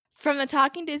From the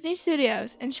Talking Disney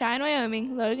Studios in Cheyenne,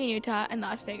 Wyoming, Logan, Utah, and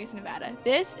Las Vegas, Nevada,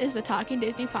 this is the Talking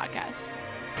Disney Podcast.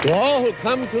 To all who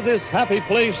come to this happy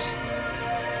place,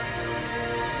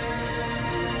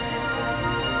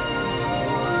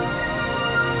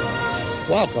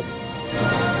 welcome.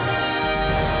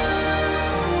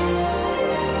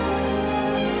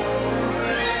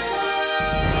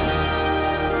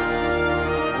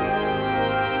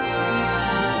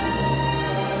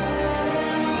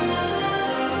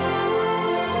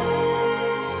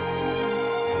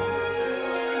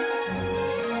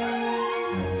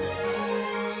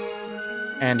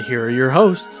 And here are your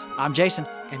hosts. I'm Jason.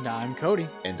 And I'm Cody.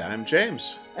 And I'm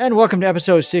James. And welcome to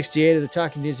episode 68 of the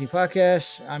Talking Disney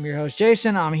Podcast. I'm your host,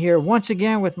 Jason. I'm here once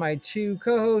again with my two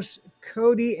co-hosts,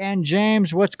 Cody and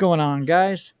James. What's going on,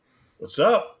 guys? What's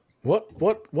up? What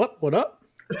up?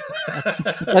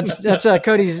 That's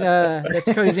Cody's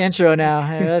intro now.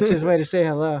 That's his way to say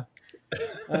hello.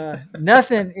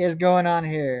 Nothing is going on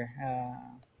here.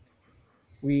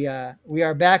 We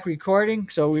are back recording,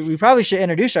 so we probably should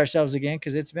introduce ourselves again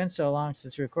because it's been so long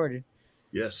since we recorded.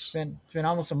 Yes. It's been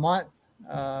almost a month.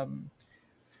 And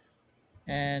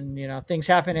things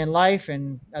happen in life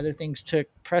and other things took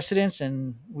precedence,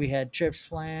 and we had trips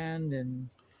planned, and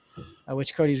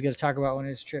which Cody's going to talk about one of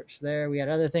his trips there. We had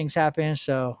other things happen,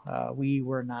 so we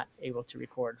were not able to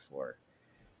record for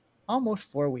almost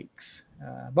 4 weeks,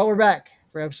 but we're back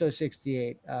for episode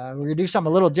 68. We're going to do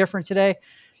something a little different today.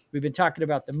 We've been talking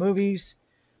about the movies,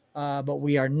 but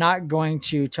we are not going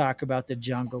to talk about the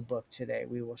Jungle Book today.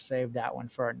 We will save that one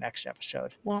for our next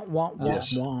episode.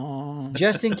 Yes.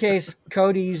 Just in case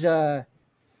Cody's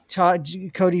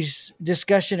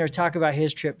discussion or talk about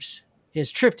his trip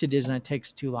to Disney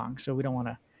takes too long, so we don't want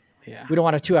a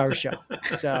 2-hour show.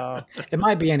 So It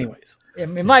might be anyways.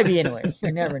 it might be anyways.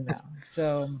 You never know.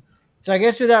 So I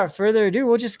guess without further ado,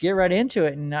 we'll just get right into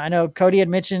it. And I know Cody had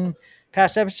mentioned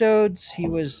past episodes he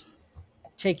was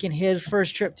taking his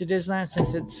first trip to Disneyland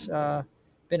since it's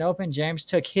been open. James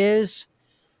took his.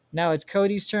 Now it's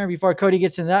Cody's turn. Before Cody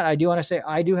gets into that, I do want to say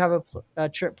I do have a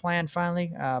trip planned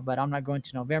finally, but I'm not going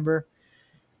to November.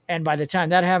 And by the time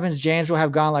that happens, James will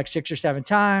have gone like 6 or 7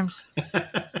 times.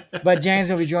 But James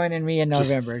will be joining me in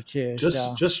November too.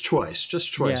 Just twice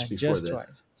before just that. twice.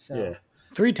 So, Yeah.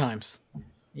 3 times.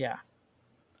 yeah.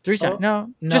 3 times. Oh,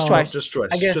 No, just twice. Just twice.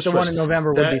 I guess Just the twice. one in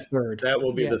November would be third. That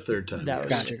will be Yeah. the third time. That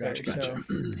yes. was Gotcha.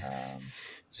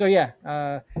 So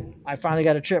I finally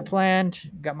got a trip planned,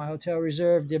 got my hotel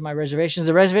reserved, did my reservations.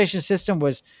 The reservation system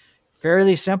was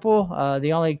fairly simple.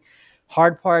 The only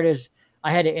hard part is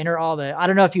I had to enter I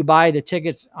don't know if you buy the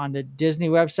tickets on the Disney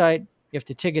website, if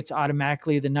the tickets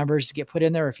automatically, the numbers get put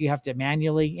in there, or if you have to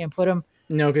manually input them.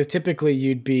 No, because typically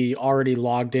you'd be already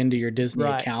logged into your Disney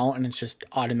Right. account and it's just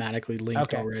automatically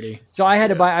linked already. So I had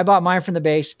to I bought mine from the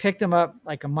base, picked them up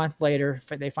like a month later.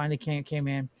 They finally came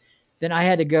in. Then I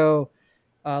had to go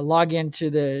log into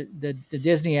the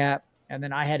Disney app, and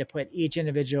then I had to put each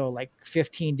individual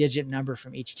 15-digit number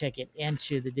from each ticket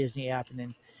into the Disney app, and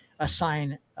then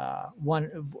assign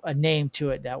a name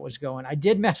to it that was going. I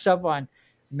did mess up on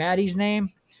Maddie's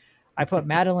name. I put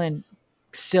Madeline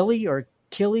Silly or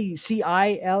Killy,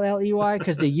 Cilley,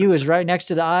 because the U is right next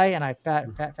to the I, and I fat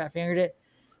fingered it,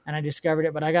 and I discovered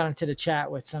it. But I got into the chat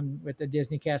with the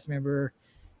Disney cast member.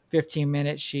 15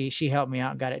 minutes, she helped me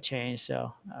out and got it changed.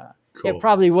 So Cool. it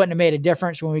probably wouldn't have made a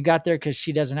difference when we got there because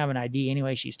she doesn't have an ID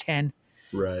anyway. She's 10,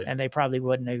 Right. and they probably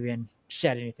wouldn't have even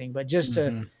said anything. But just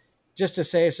to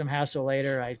save some hassle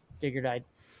later, I figured I'd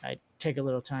take a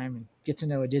little time and get to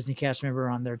know a Disney cast member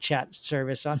on their chat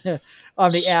service on the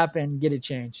app and get it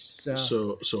changed.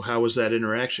 So how was that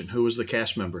interaction? Who was the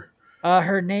cast member?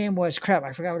 Her name was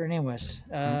I forgot what her name was.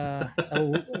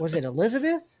 Was it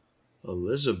Elizabeth?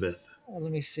 Elizabeth.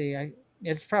 Let me see.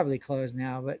 It's probably closed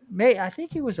now, but I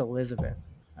think it was Elizabeth.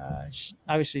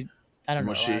 Obviously, I don't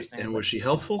know. Was she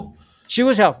helpful? She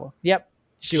was helpful. Yep.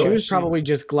 She was probably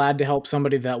just glad to help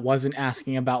somebody that wasn't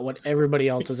asking about what everybody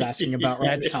else is asking about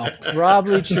right now.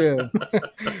 Probably true.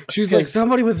 She's like,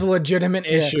 somebody with a legitimate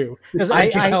issue. Because I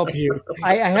can help you.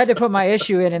 I had to put my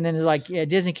issue in, and then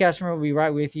Disney customer will be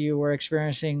right with you. We're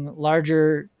experiencing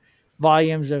larger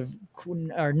volumes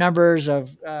or numbers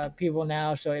of people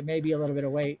now, so it may be a little bit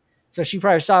of wait. So she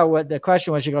probably saw what the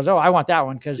question was. She goes, "Oh, I want that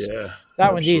one because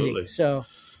that one's easy." So.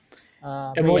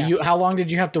 How long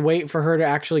did you have to wait for her to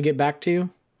actually get back to you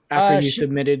after you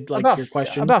submitted your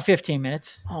question? About 15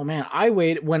 minutes. Oh man, I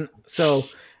waited and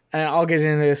I'll get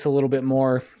into this a little bit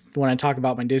more when I talk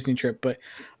about my Disney trip, but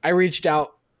I reached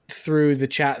out through the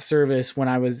chat service when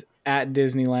I was at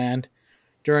Disneyland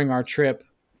during our trip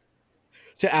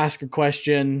to ask a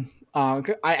question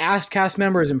I asked cast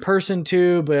members in person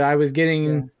too, but I was getting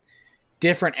Yeah.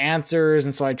 different answers,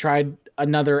 and so I tried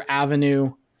another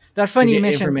avenue That's to funny you get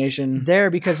mentioned information. there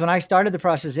because when I started the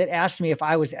process, it asked me if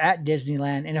I was at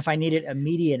Disneyland and if I needed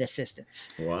immediate assistance.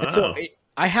 Wow. And so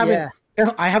I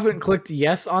haven't clicked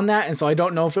yes on that, and so I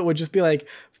don't know if it would just be like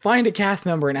find a cast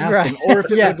member and ask Right. them, or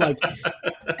if it Yeah. would like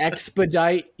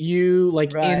expedite you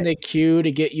like in Right. the queue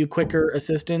to get you quicker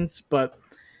assistance. But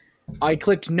I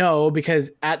clicked no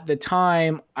because at the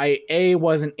time I A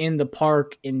wasn't in the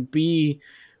park and B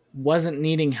wasn't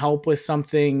needing help with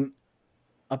something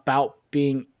about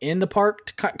being in the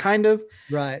park kind of.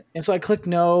 Right. And so I clicked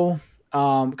no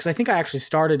because I think I actually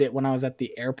started it when I was at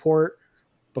the airport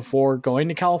before going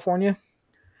to California.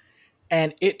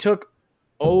 And it took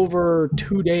over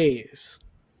 2 days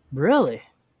Really?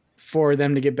 for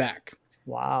them to get back.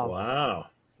 Wow. Wow.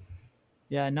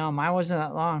 Yeah, no, mine wasn't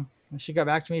that long. When she got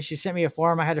back to me, she sent me a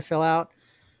form I had to fill out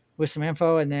with some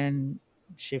info, and then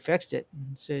she fixed it.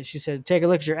 So she said, take a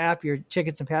look at your app. Your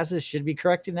tickets and passes should be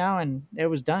corrected now, and it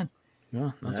was done.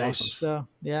 Yeah, that's Nice. awesome. So,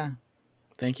 yeah.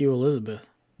 Thank you, Elizabeth.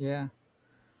 Yeah.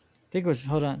 I think it was,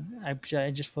 hold on.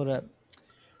 I just pulled up.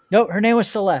 Nope, her name was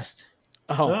Celeste.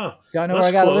 Oh, Oh, Don't know that's where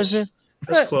I got close. Elizabeth.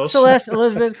 That's close. Celeste,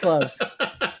 Elizabeth, close.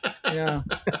 Yeah.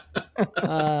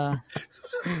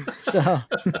 So,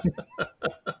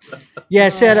 yeah,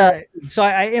 it said, so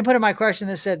I inputted my question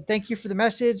that said, thank you for the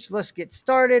message. Let's get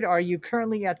started. Are you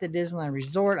currently at the Disneyland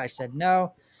Resort? I said,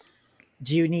 no.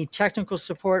 Do you need technical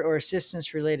support or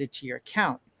assistance related to your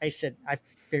account? I said, I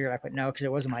figured I put no because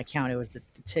it wasn't my account. It was the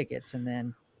tickets. And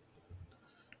then,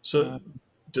 So,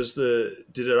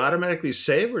 did it automatically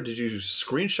save, or did you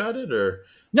screenshot it, or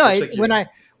no, Looks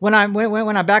like when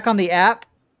I'm back on the app,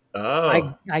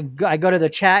 oh, I go to the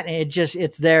chat and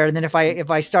it's there. And then if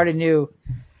I start a new,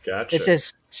 gotcha. it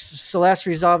says Celeste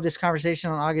resolved this conversation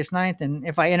on August 9th. And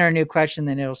if I enter a new question,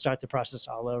 then it'll start the process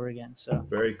all over again. So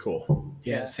Very cool.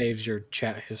 yeah, yeah. it saves your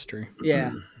chat history.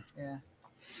 yeah.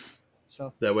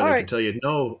 So That way all they right. can tell you,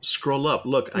 no, scroll up.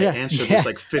 Look, I Yeah. answered Yeah. this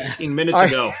like 15 minutes I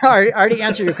ago. already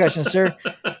answered your question, sir.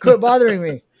 Quit bothering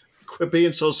me. Quit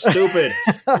being so stupid.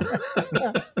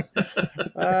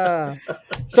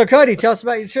 So Cody, tell us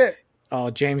about your trip. Oh,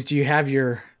 James, do you have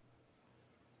your?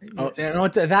 Oh, you know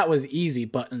what? That was easy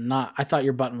button. Not. I thought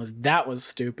your button was that was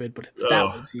stupid, but it's that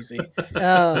Oh. was easy. I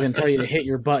Oh, didn't tell you to hit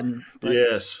your button. But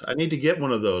Yes, I need to get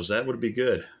one of those. That would be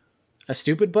good. a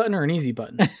stupid button or an easy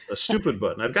button? A stupid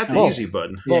button. I've got the Oh. easy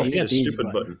button. Yeah, I you need got a the easy stupid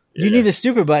button. button. you need the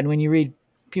stupid button when you read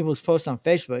people's posts on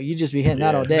Facebook. You just be hitting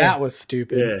that Yeah. all day. That was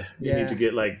stupid. Yeah, you Yeah. need to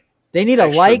get like They need a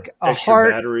extra, like, a extra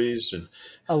heart, batteries, and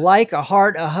a like, a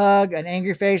heart, a hug, an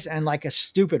angry face, and like a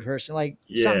stupid person. Like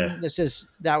Yeah. something that says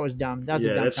that was dumb. That's a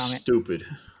yeah, dumb that's comment. stupid.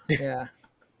 Yeah.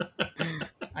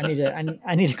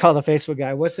 I need to call the Facebook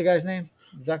guy. What's the guy's name?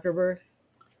 Zuckerberg?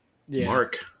 Yeah.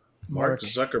 Mark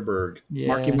Zuckerberg. Yeah.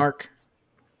 Marky Mark.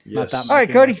 Yes. Not that All right,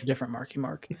 Marky Cody. Mark, a different Marky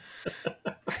Mark.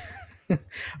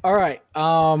 All right.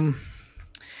 Tell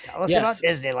us Yes.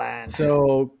 about Disneyland.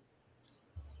 So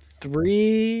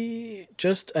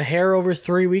just a hair over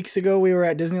 3 weeks ago, we were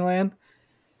at Disneyland.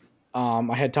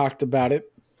 I had talked about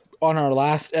it on our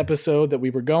last episode that we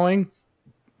were going.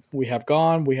 We have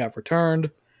gone. We have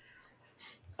returned.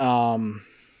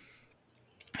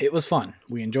 It was fun.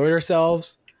 We enjoyed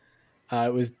ourselves.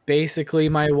 It was basically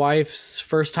my wife's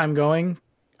first time going.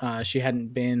 She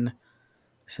hadn't been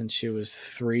since she was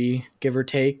 3, give or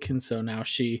take. And so now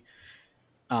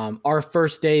our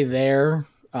first day there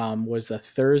was a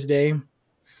Thursday,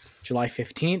 July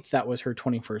 15th. That was her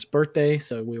 21st birthday.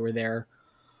 So we were there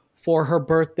for her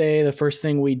birthday. The first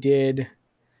thing we did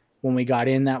when we got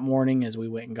in that morning is we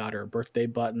went and got her a birthday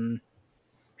button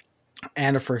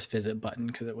and a first visit button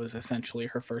because it was essentially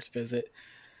her first visit.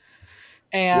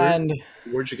 And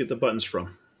Where'd you get the buttons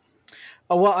from?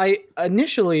 well, I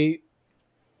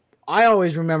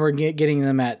always remember getting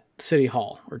them at City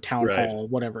Hall or Town Right. Hall,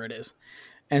 whatever it is.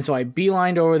 And so I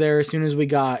beelined over there as soon as we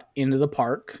got into the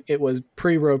park. It was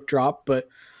pre-rope drop, but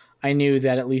I knew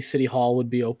that at least City Hall would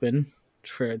be open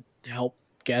to help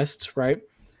guests, right?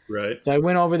 Right. So I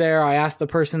went over there. I asked the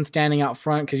person standing out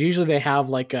front because usually they have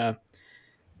like a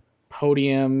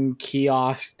podium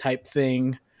kiosk type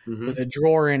thing Mhm. with a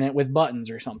drawer in it with buttons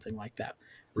or something like that.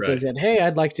 And So I Right. said, "Hey,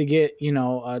 I'd like to get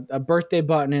a birthday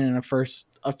button and a first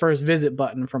visit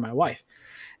button for my wife."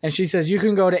 And she says, "You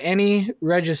can go to any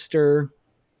register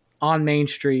on Main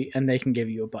Street and they can give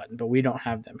you a button, but we don't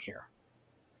have them here."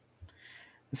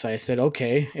 And so I said,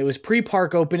 "Okay." It was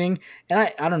pre-park opening,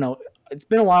 and I don't know. It's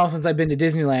been a while since I've been to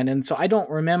Disneyland, and so I don't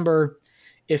remember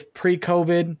if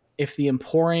pre-COVID, if the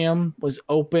Emporium was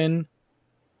open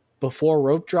before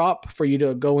rope drop for you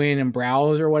to go in and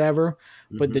browse or whatever.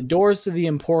 But the doors to the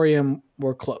Emporium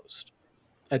were closed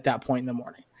at that point in the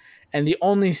morning. And the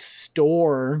only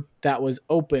store that was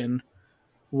open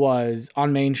was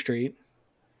on Main Street,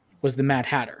 was the Mad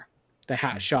Hatter, the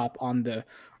hat shop on the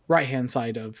right-hand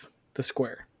side of the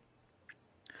square.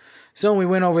 So we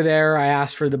went over there. I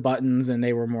asked for the buttons, and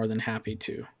they were more than happy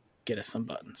to get us some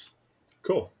buttons.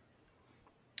 Cool.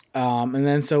 And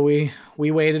then so we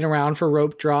waited around for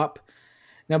rope drop.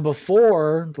 Now,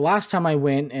 before, the last time I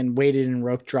went and waited in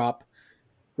rope drop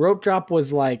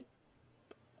was like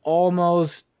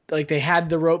almost like they had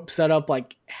the rope set up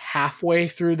like halfway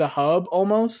through the hub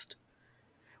almost,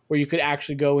 where you could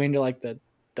actually go into like the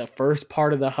first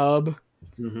part of the hub.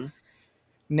 Mm-hmm.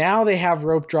 Now they have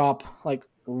rope drop like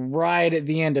right at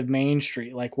the end of Main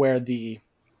Street, like where the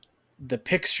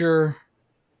picture,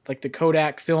 like the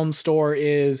Kodak film store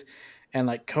is, and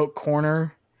like Coke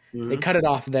Corner. Mm-hmm. They cut it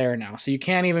off there now, so you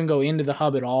can't even go into the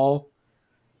hub at all.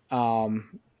 And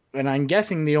I'm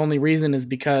guessing the only reason is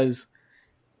because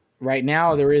right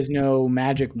now there is no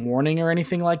magic morning or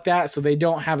anything like that, so they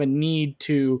don't have a need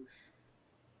to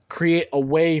create a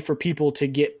way for people to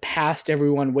get past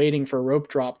everyone waiting for rope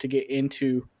drop to get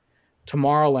into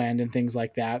Tomorrowland and things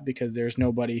like that, because there's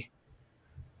nobody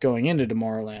going into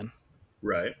Tomorrowland.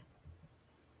 Right.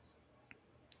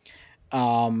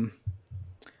 And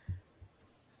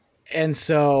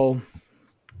so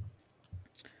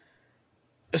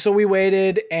we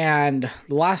waited, and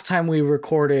the last time we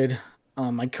recorded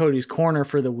my Cody's Corner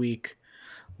for the week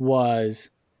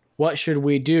was what should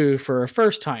we do for a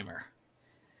first timer?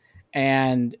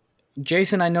 And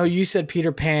Jason, I know you said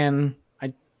Peter Pan.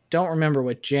 I don't remember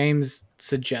what James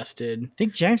suggested. I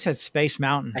think James said Space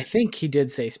Mountain. I think he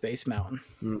did say Space Mountain.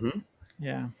 Mm-hmm.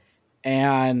 Yeah.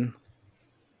 And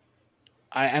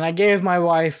I gave my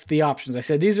wife the options. I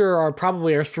said, these are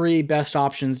probably our three best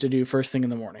options to do first thing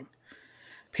in the morning: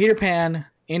 Peter Pan,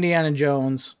 Indiana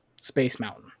Jones, Space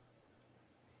Mountain.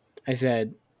 I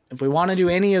said, if we want to do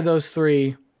any of those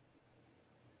three,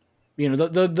 you know,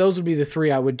 those would be the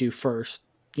three I would do first,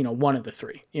 you know, one of the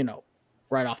three, you know,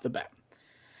 right off the bat.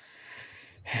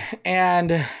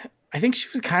 And I think she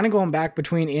was kind of going back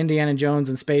between Indiana Jones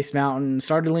and Space Mountain,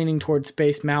 started leaning towards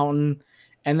Space Mountain.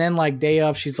 And then like day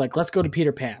of, she's like, let's go to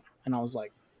Peter Pan. And I was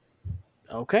like,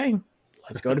 okay,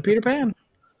 let's go to Peter Pan.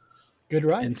 Good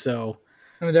ride. And so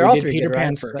I mean, they're we all did three Peter good Pan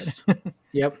rides, first. but-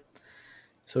 Yep.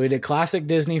 So we did classic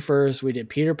Disney first. We did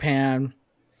Peter Pan.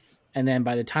 And then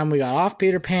by the time we got off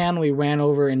Peter Pan, we ran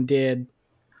over and did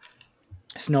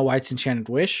Snow White's Enchanted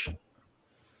Wish.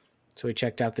 So we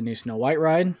checked out the new Snow White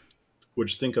ride.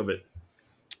 What'd you think of it?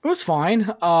 It was fine.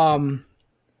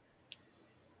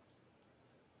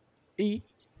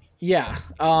 Yeah.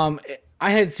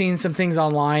 I had seen some things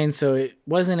online, so it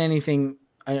wasn't anything.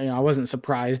 I wasn't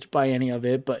surprised by any of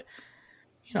it, but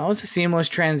you know, it's a seamless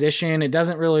transition. It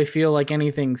doesn't really feel like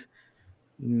anything's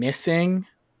missing.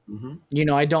 Mm-hmm. You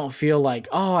know, I don't feel like,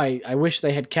 oh, I wish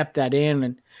they had kept that in.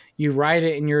 And you write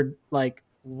it and you're like,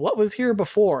 what was here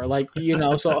before? Like, you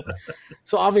know, so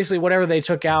obviously whatever they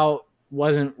took out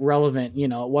wasn't relevant. You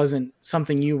know, it wasn't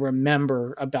something you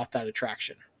remember about that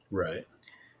attraction. Right.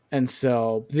 And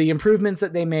so the improvements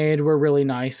that they made were really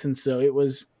nice. And so it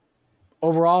was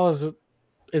overall is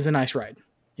a nice ride.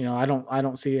 You know, I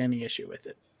don't see any issue with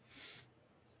it.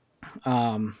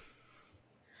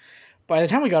 By the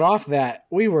time we got off that,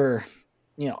 we were,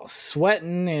 you know,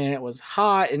 sweating and it was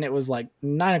hot and it was like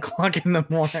 9:00 in the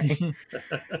morning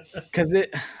because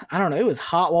I don't know, it was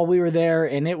hot while we were there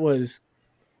and it was,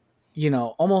 you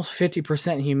know, almost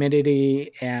 50%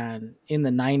 humidity and in the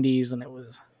 90s. And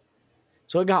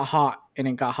so it got hot and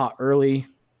it got hot early.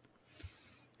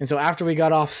 And so after we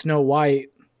got off Snow White,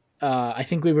 I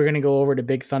think we were going to go over to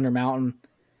Big Thunder Mountain.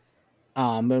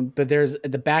 But there's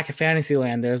at the back of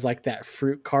Fantasyland, there's like that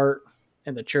fruit cart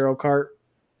and the churro cart.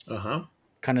 Uh-huh.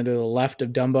 Kind of to the left of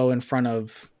Dumbo in front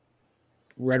of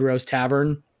Red Rose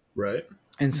Tavern. Right.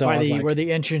 And so By I was like, where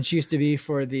the entrance used to be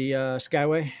for the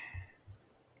Skyway.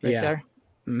 Right yeah. there.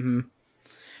 Mm-hmm.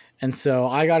 And so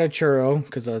I got a churro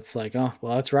because it's like, oh,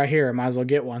 well, it's right here. I might as well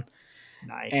get one.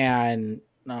 Nice. And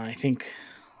I think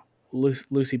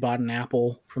Lucy bought an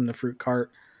apple from the fruit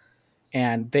cart.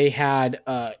 And they had,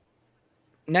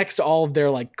 next to all of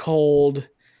their like cold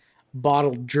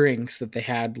bottled drinks that they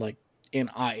had like in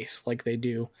ice, like they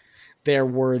do, there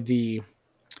were the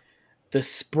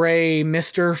spray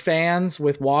mister fans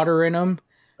with water in them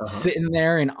sitting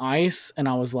there in ice. And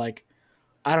I was like,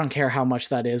 I don't care how much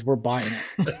that is. We're buying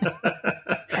it.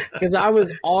 Because I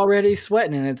was already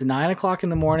sweating and it's 9:00 in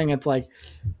the morning. It's like,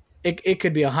 it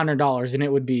could be $100 and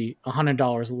it would be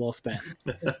 $100 well spent,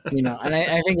 and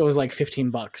I think it was like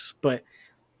 $15, but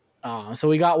so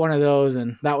we got one of those,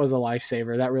 and that was a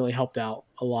lifesaver. That really helped out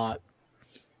a lot.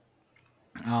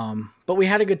 But we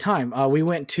had a good time. We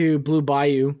went to Blue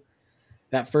Bayou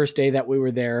that first day that we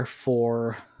were there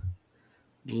for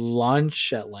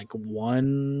lunch at like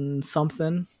 1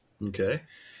 something. Okay.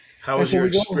 How was your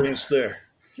experience there?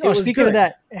 Oh, speaking of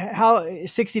that, how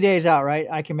 60 days out, right?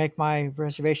 I can make my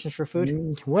reservations for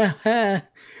food. Well,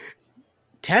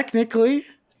 technically,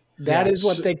 that is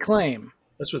what they claim.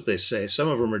 That's what they say. Some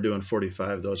of them are doing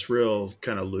 45, though. It's real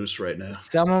kind of loose right now.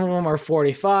 Some of them are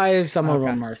 45. Some of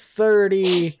them are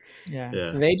 30.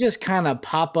 Yeah. They just kind of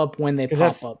pop up when they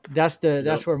pop up.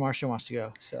 That's where Marshall wants to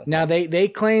go. So now they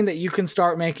claim that you can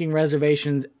start making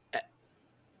reservations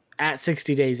at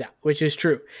 60 days out, which is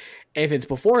true. If it's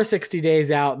before 60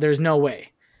 days out, there's no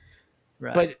way.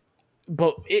 Right.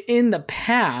 But in the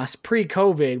past,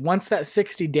 pre-COVID, once that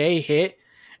 60-day hit,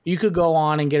 you could go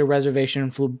on and get a reservation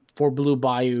for Blue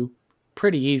Bayou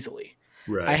pretty easily.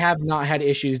 Right. I have not had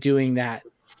issues doing that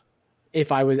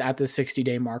if I was at the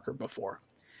 60-day marker before.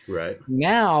 Right.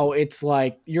 Now it's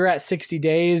like you're at 60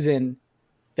 days and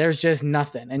there's just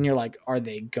nothing. And you're like, are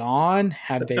they gone?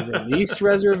 Have they released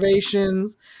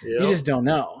reservations? Yep. You just don't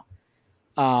know.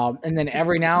 And then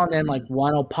every now and then, like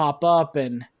one will pop up,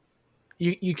 and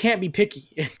you can't be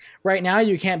picky. Right now,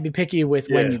 you can't be picky with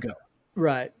when you go.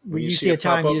 Right. When you see a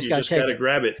time, you just got to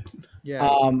grab it.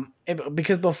 Yeah.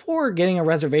 Because before getting a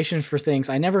reservation for things,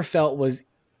 I never felt was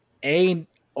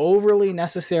overly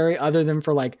necessary, other than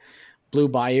for like Blue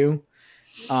Bayou,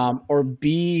 or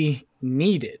B,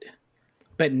 needed.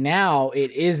 But now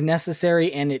it is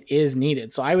necessary and it is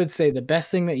needed. So I would say the best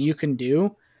thing that you can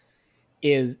do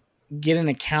is get an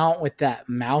account with that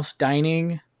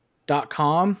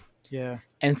mousedining.com. Yeah.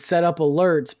 And set up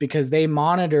alerts, because they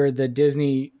monitor the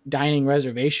Disney dining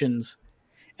reservations.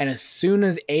 And as soon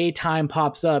as a time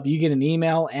pops up, you get an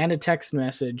email and a text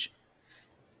message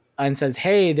and says,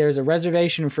 hey, there's a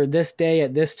reservation for this day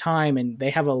at this time. And they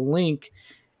have a link,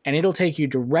 and it'll take you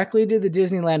directly to the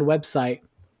Disneyland website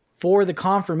for the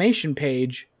confirmation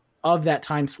page of that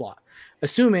time slot,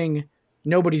 assuming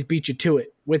nobody's beat you to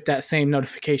it with that same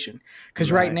notification.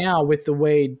 Because right now, with the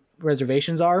way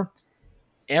reservations are,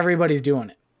 everybody's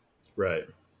doing it. Right.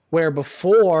 Where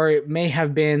before it may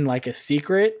have been like a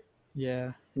secret.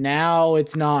 Yeah. Now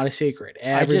it's not a secret.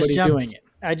 Everybody's doing it.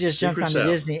 I just jumped on the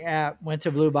Disney app, went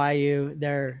to Blue Bayou.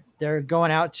 They're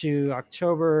going out to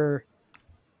October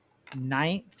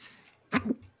 9th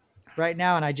right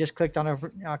now, and I just clicked on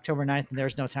October 9th, and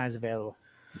there's no times available.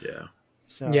 Yeah.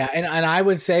 So yeah, and I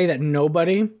would say that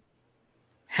nobody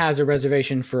has a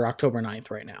reservation for October 9th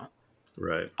right now.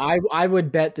 Right. I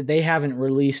would bet that they haven't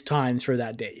released times for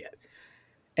that day yet.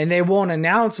 And they won't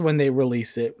announce when they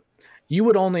release it. You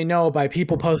would only know by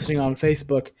people posting on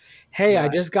Facebook, hey, I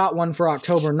just got one for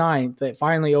October 9th that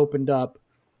finally opened up,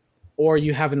 or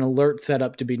you have an alert set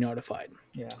up to be notified.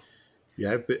 Yeah.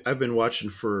 Yeah, I've been watching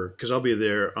because I'll be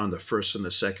there on the 1st and the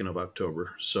 2nd of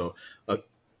October. So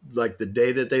like the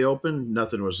day that they opened,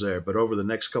 nothing was there. But over the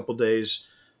next couple days,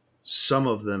 some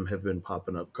of them have been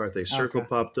popping up. Carthay Circle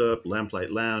popped up,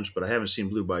 Lamplight Lounge, but I haven't seen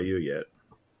Blue Bayou yet.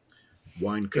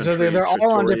 Wine Country. So they're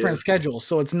all on different schedules.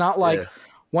 So it's not like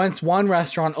once one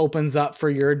restaurant opens up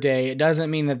for your day, it doesn't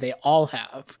mean that they all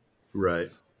have. Right.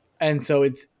 And so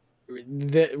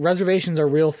the reservations are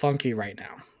real funky right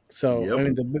now. So I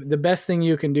mean, the best thing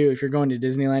you can do if you're going to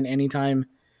Disneyland anytime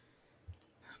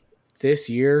this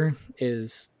year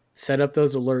is set up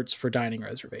those alerts for dining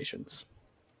reservations.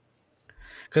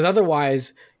 Because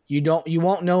otherwise, you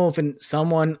won't know if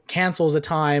someone cancels a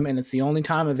time and it's the only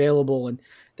time available, and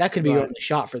that could be your only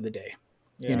shot for the day.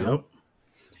 Yeah. You know,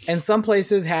 and some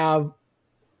places have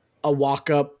a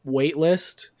walk-up wait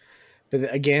list,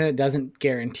 but again, it doesn't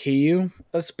guarantee you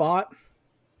a spot.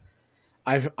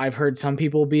 I've heard some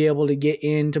people be able to get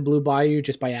into Blue Bayou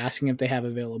just by asking if they have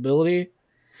availability,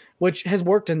 which has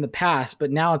worked in the past,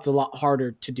 but now it's a lot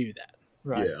harder to do that.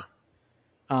 Right. Yeah.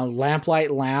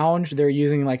 Lamplight Lounge, they're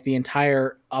using like the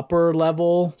entire upper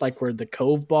level, like where the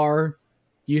Cove Bar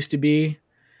used to be,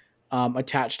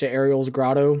 attached to Ariel's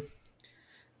Grotto.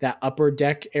 That upper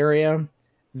deck area,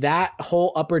 that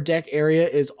whole upper deck area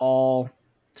is all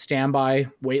standby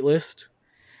waitlist,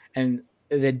 and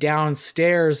the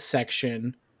downstairs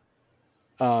section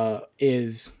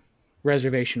is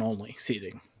reservation only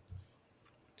seating.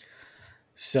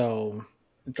 So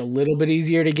it's a little bit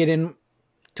easier to get in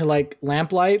to like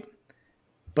Lamplight,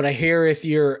 but I hear if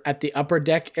you're at the upper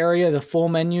deck area, the full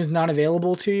menu is not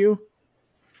available to you,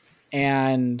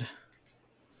 and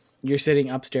you're sitting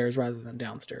upstairs rather than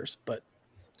downstairs. But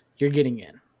you're getting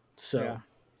in. So,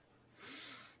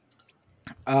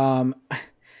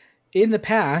 in the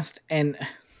past, and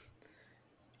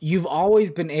you've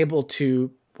always been able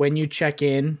to, when you check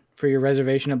in for your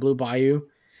reservation at Blue Bayou,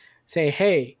 say,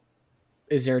 hey,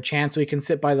 is there a chance we can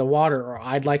sit by the water? Or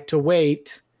I'd like to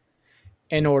wait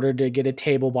in order to get a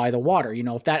table by the water. You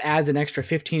know, if that adds an extra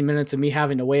 15 minutes of me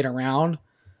having to wait around,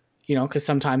 you know, because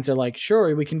sometimes they're like,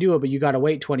 sure, we can do it, but you got to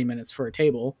wait 20 minutes for a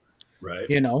table, Right.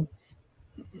 you know,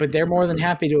 but they're more than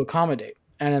happy to accommodate.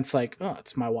 And it's like, oh,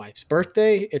 it's my wife's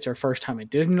birthday. It's her first time at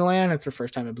Disneyland. It's her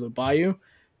first time at Blue Bayou.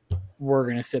 We're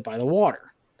going to sit by the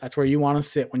water. That's where you want to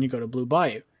sit when you go to Blue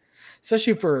Bayou,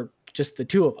 especially for just the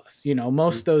two of us. You know,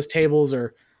 most of those tables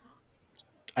are,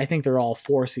 I think they're all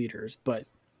 4-seaters, but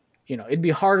you know, it'd be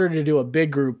harder to do a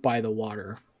big group by the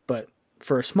water, but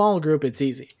for a small group, it's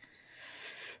easy.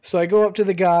 So I go up to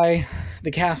the guy,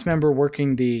 the cast member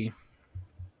working the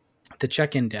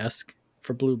check-in desk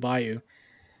for Blue Bayou.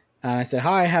 And I said,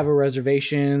 hi, I have a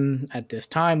reservation at this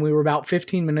time. We were about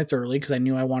 15 minutes early because I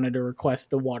knew I wanted to request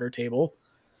the water table.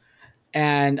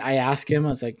 And I asked him, I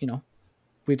was like, you know,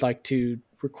 we'd like to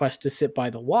request to sit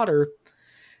by the water.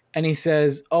 And he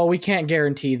says, oh, we can't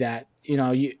guarantee that. You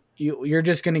know, you're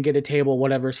just going to get a table,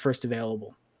 whatever's first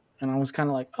available. And I was kind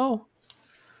of like, oh,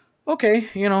 okay,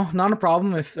 you know, not a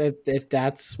problem. If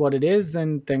that's what it is,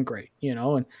 then great, you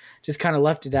know, and just kind of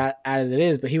left it at as it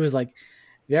is. But he was like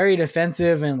very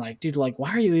defensive and like, dude, like, why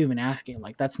are you even asking?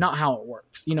 Like, that's not how it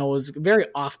works. You know, it was very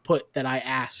off put that I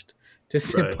asked to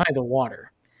sit by the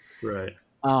water. Right.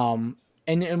 And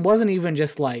it wasn't even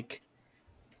just like,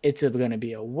 it's going to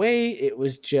be a wait. It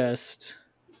was just,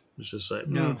 It's just like,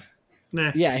 No.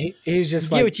 nah. yeah, he was just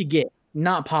You like, get what you get.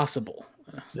 not possible.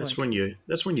 That's when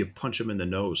you punch him in the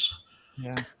nose.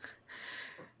 Yeah.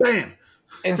 Bam.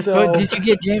 And So so did you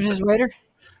get James's waiter?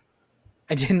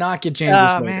 I did not get James's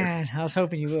Oh waiter. man, I was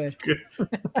hoping you would.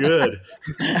 Good.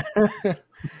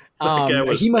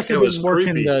 He must have was been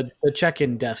working creepy. the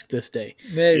check-in desk this day.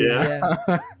 Maybe. Yeah.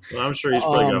 Yeah. Well, I'm sure he's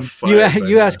probably got fired.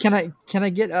 You asked, can I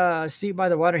get a seat by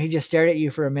the water? He just stared at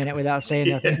you for a minute without saying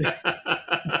nothing.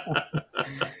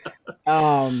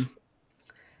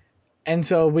 And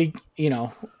so we, you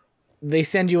know, they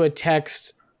send you a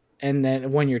text, and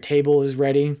then when your table is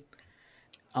ready.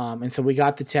 And so we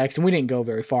got the text, and we didn't go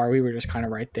very far. We were just kind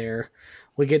of right there.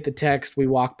 We get the text, we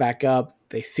walk back up,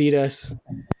 they seat us,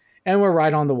 and we're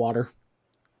right on the water.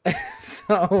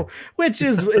 So, which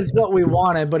is what we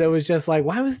wanted, but it was just like,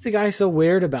 why was the guy so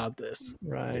weird about this?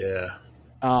 Right. Yeah.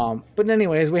 But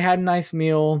anyways, we had a nice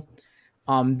meal.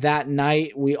 That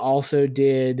night we also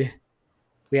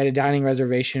we had a dining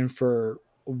reservation for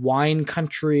Wine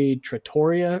Country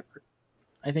Trattoria,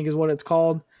 I think is what it's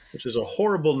called. Which is a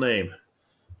horrible name.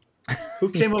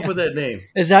 Who came up with that name?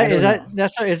 Is I that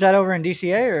don't is that over in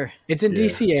DCA or? It's in Yeah.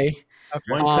 DCA. Okay.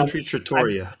 Wine Country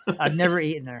Trattoria. I've never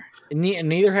eaten there.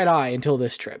 Neither had I until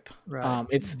this trip. Right.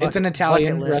 It's Bucket- an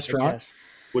Italian bucket list, I restaurant. guess.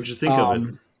 What'd you think of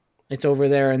it? It's over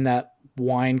there in that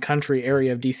wine country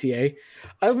area of DCA.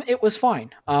 It was fine.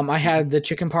 I had the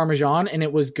chicken parmesan, and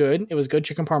it was good. It was good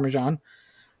chicken parmesan.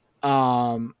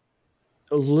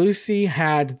 Lucy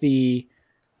had the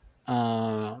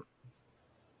I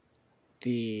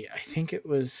think it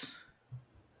was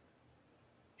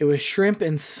shrimp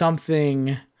and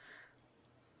something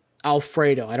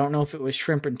Alfredo. I don't know if it was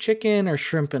shrimp and chicken or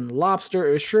shrimp and lobster.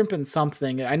 It was shrimp and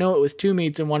something. I know it was 2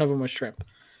 meats and one of them was shrimp.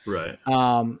 Right.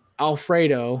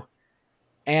 Alfredo,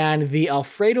 and the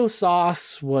Alfredo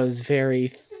sauce was very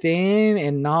thin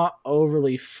and not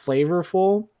overly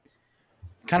flavorful.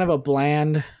 Kind of a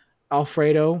bland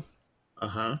Alfredo.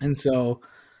 Uh-huh. And so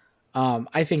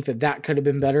I think that could have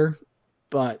been better,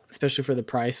 but especially for the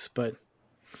price. But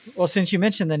Well, since you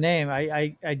mentioned the name,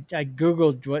 I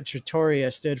Googled what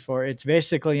Trattoria stood for. It's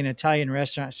basically an Italian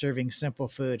restaurant serving simple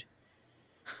food.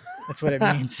 That's what it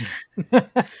means.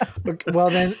 well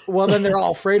then their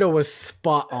Alfredo was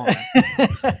spot on.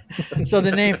 So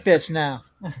the name fits now.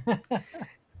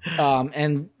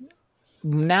 And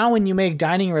now when you make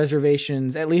dining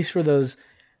reservations, at least for those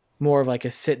more of like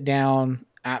a sit down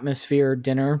atmosphere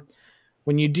dinner,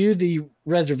 when you do the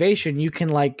reservation, you can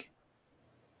like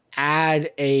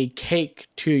add a cake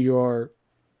to your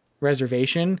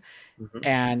reservation,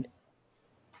 and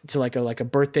to like a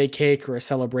birthday cake or a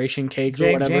celebration cake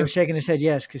or whatever. James shaking his head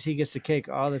yes, because he gets the cake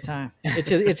all the time.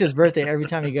 It's his birthday every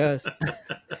time he goes.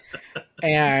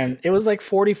 And it was like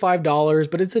 $45,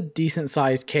 but it's a decent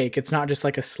sized cake. It's not just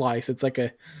like a slice. It's like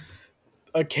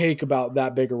a cake about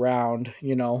that big around,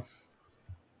 you know.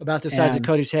 About the size of And-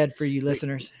 Cody's head for you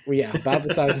listeners. Well, yeah, about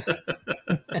the size.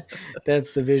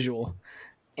 That's the visual.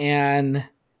 And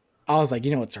I was like,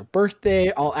 it's her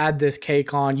birthday. I'll add this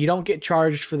cake on. You don't get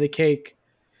charged for the cake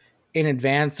in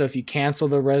advance. So if you cancel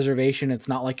the reservation, it's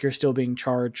not like you're still being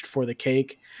charged for the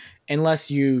cake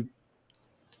unless you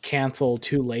cancel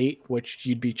too late, which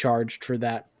you'd be charged for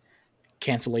that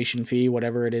cancellation fee,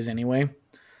 whatever it is anyway.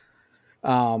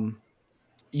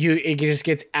 It just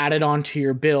gets added onto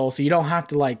your bill. So you don't have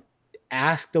to like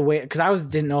ask the way, because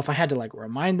didn't know if I had to like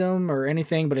remind them or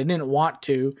anything, but I didn't want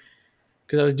to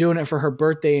because I was doing it for her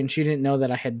birthday and she didn't know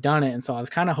that I had done it. And so I was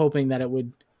kind of hoping that it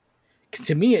would,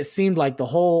 to me, it seemed like the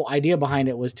whole idea behind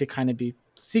it was to kind of be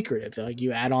secretive. Like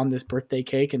you add on this birthday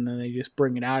cake and then they just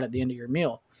bring it out at the end of your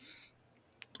meal,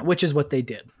 which is what they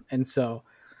did. And so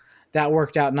that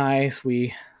worked out nice.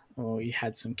 We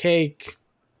had some cake.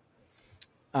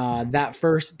 That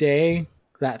first day,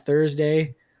 that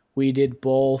Thursday, we did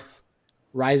both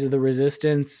Rise of the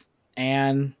Resistance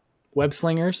and Web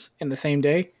Slingers in the same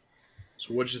day.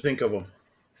 So what'd you think of them?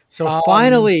 So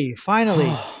finally.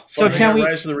 So can we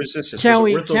Rise of the Resistance? Can was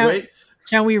we it worth the wait?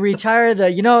 Can we retire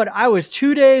the? You know what? I was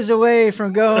 2 days away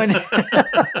from going.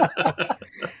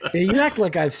 You act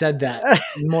like I've said that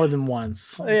more than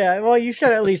once. Yeah, well, you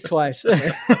said it at least twice.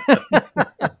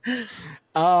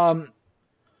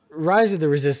 Rise of the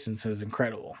Resistance is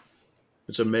incredible.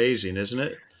 It's amazing, isn't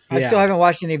it? I still haven't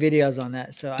watched any videos on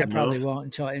that, so I No. probably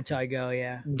won't until I go.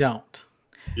 Yeah, Don't.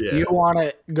 Yeah. You want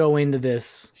to go into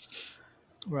this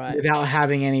right. without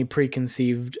having any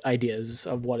preconceived ideas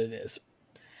of what it is.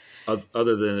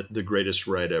 Other than the greatest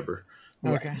ride ever.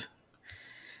 Okay. Right.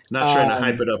 Not trying to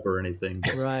hype it up or anything.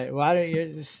 But Right. Well, I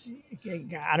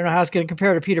don't know how it's going to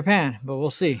compare to Peter Pan, but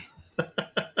we'll see.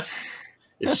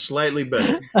 it's slightly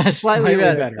better. Slightly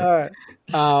better.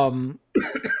 All right.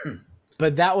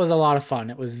 But that was a lot of fun.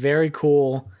 It was very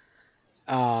cool.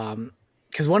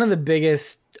 Because one of the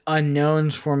biggest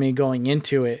unknowns for me going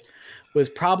into it was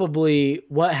probably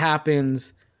what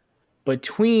happens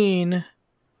between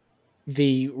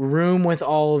the room with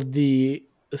all of the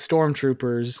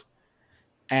stormtroopers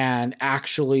and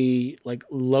actually like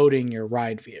loading your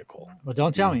ride vehicle. Well,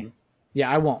 don't tell me. Yeah,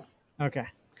 I won't. Okay.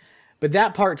 But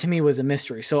that part to me was a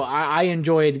mystery. So I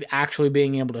enjoyed actually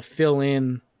being able to fill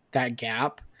in that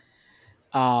gap,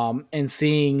 and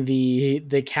seeing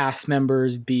the cast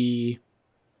members be,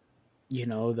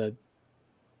 the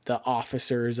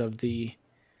officers of the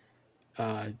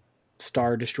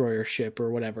Star Destroyer ship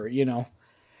or whatever,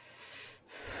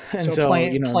 And so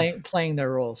playing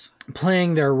their roles.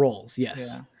 Playing their roles,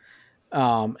 yes.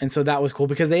 Yeah. And so that was cool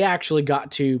because they actually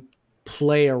got to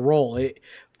play a role.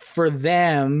 For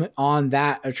them on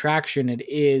that attraction,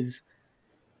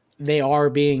 they are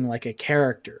being like a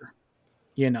character,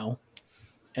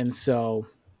 and so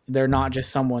they're not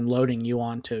just someone loading you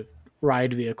onto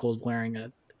ride vehicles wearing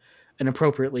an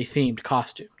appropriately themed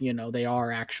costume. They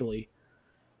are actually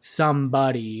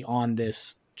somebody on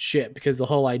this ship, because the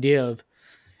whole idea of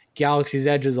Galaxy's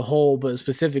Edge as a whole, but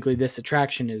specifically this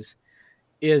attraction is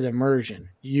immersion.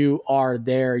 You are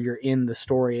there, you're in the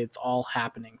story, it's all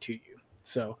happening to you.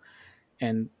 So,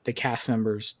 and the cast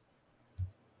members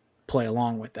play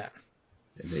along with that.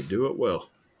 And they do it well.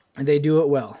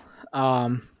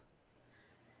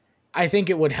 I think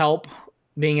it would help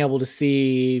being able to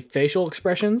see facial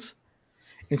expressions.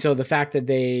 And so the fact that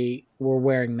they were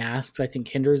wearing masks, I think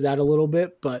hinders that a little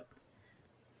bit, but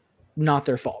not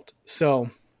their fault.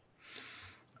 So,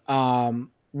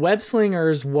 Web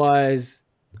Slingers was,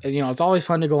 it's always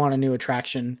fun to go on a new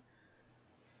attraction.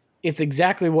 It's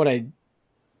exactly what I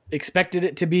expected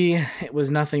it to be. It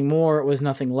was nothing more. It was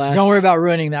nothing less. Don't worry about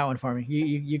ruining that one for me.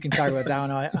 You can talk about that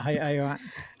one. I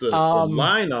The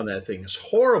line on that thing is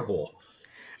horrible.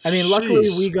 I mean, luckily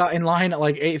we got in line at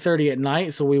like 8:30 at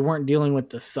night, so we weren't dealing with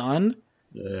the sun.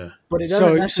 Yeah. But it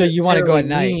doesn't so you want to go at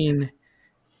night?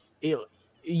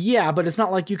 Yeah, but it's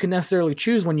not like you can necessarily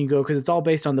choose when you go, because it's all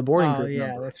based on the boarding group yeah,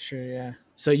 number. that's true. Yeah.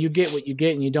 So you get what you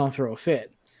get, and you don't throw a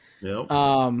fit. Yep.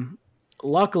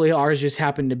 Luckily, ours just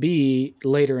happened to be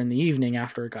later in the evening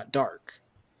after it got dark.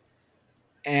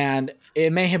 And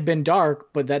it may have been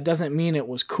dark, but that doesn't mean it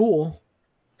was cool.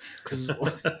 Because,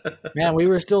 man, we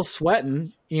were still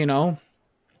sweating,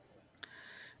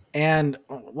 And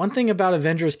one thing about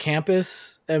Avengers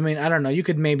Campus, I mean, I don't know, you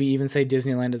could maybe even say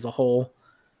Disneyland as a whole,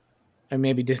 and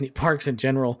maybe Disney parks in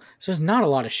general. So there's not a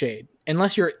lot of shade.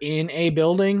 Unless you're in a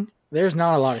building, there's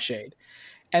not a lot of shade.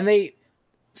 And they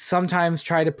sometimes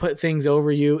try to put things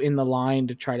over you in the line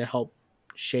to try to help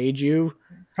shade you.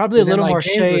 Probably a little like more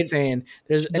James shade. was saying,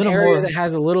 there's an area that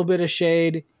has a little bit of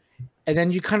shade, and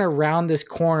then you kind of round this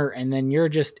corner, and then you're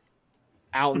just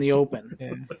out in the open.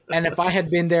 Yeah. And if I had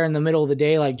been there in the middle of the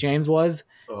day like James was,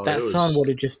 that it was sun would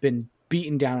have just been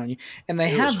beaten down on you. And they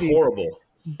have these horrible.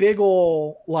 big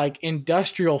ol' like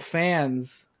industrial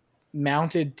fans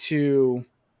mounted to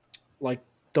like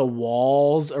the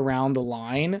walls around the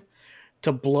line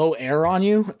to blow air on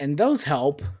you, and those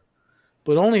help,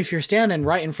 but only if you're standing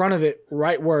right in front of it,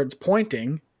 right where it's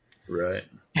pointing. Right.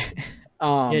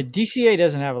 Yeah, DCA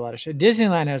doesn't have a lot of shade.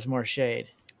 Disneyland has more shade.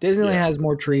 Disneyland Yeah. has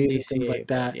more trees and DCA, things like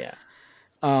but that. Yeah.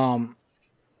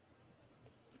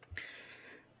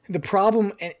 The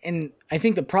problem, and I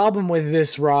think the problem with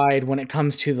this ride when it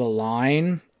comes to the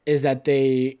line is that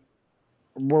they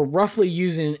were roughly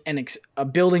using a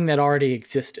building that already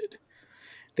existed.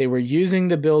 They were using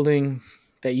the building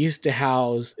that used to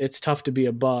house It's Tough to Be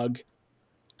a Bug,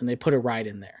 and they put a ride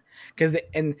in there.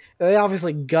 And they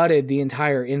obviously gutted the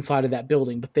entire inside of that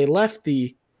building, but they left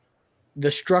the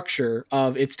structure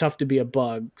of It's Tough to Be a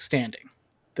Bug standing.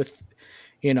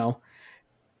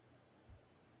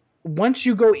 Once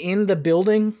you go in the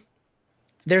building,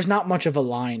 there's not much of a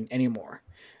line anymore.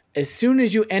 As soon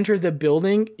as you enter the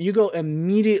building, you go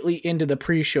immediately into the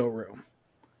pre-show room.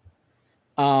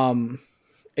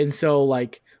 And so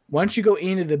like once you go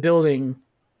into the building,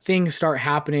 things start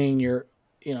happening. You're,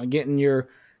 getting your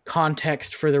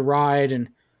context for the ride and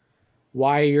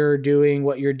why you're doing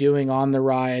what you're doing on the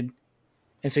ride.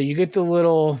 And so you get the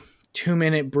little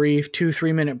 3-minute brief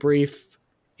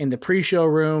in the pre-show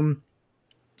room.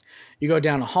 You go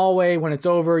down a hallway. When it's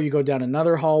over, you go down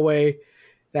another hallway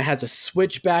that has a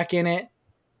switchback in it.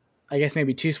 I guess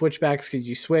maybe 2 switchbacks because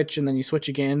you switch and then you switch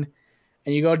again.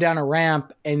 And you go down a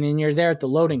ramp and then you're there at the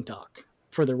loading dock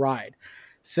for the ride.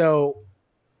 So,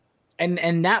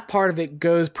 and that part of it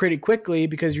goes pretty quickly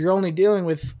because you're only dealing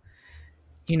with,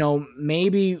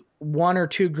 maybe 1 or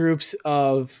 2 groups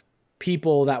of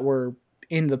people that were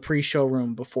in the pre-show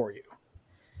room before you.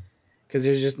 Because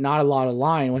there's just not a lot of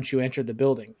line once you enter the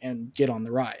building and get on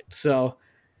the ride. So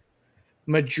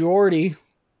majority,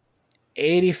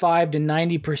 85 to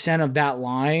 90% of that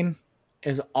line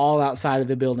is all outside of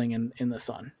the building in the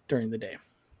sun during the day.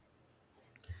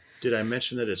 Did I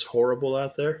mention that it's horrible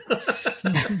out there?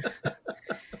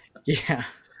 Yeah.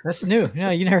 That's new.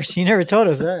 No, you never told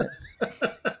us that.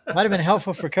 Might have been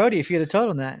helpful for Cody if you'd have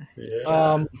told him that.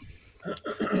 Yeah.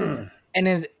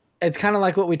 And it's kind of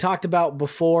like what we talked about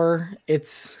before.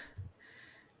 It's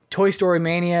Toy Story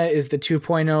Mania is the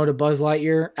 2.0 to Buzz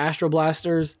Lightyear. Astro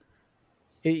Blasters,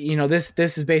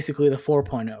 this is basically the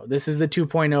 4.0. This is the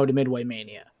 2.0 to Midway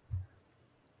Mania.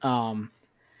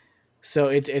 So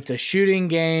it's a shooting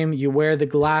game. You wear the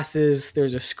glasses.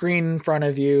 There's a screen in front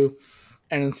of you,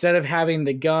 and instead of having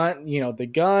the gun, the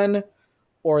gun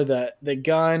or the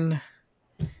gun,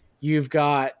 you've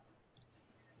got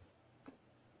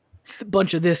a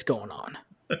bunch of this going on.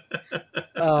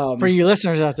 For you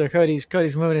listeners out there,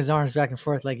 Cody's moving his arms back and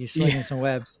forth like he's slinging some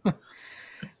webs.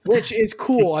 Which is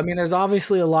cool. I mean, there's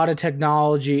obviously a lot of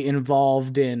technology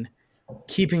involved in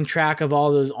keeping track of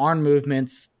all those arm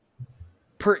movements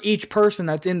per each person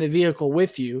that's in the vehicle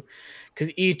with you,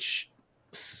 because each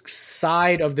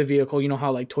side of the vehicle,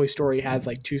 how like Toy Story has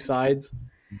like 2 sides.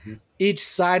 Mm-hmm. Each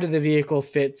side of the vehicle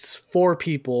fits 4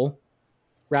 people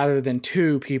rather than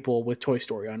 2 people with Toy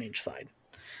Story on each side.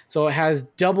 So it has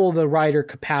double the rider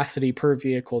capacity per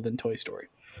vehicle than Toy Story.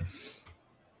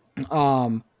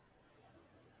 And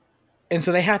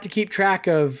so they have to keep track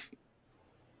of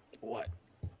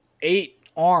 8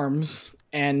 arms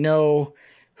and know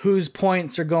whose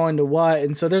points are going to what.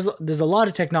 And so there's a lot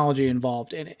of technology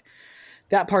involved in it.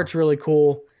 That part's really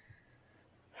cool.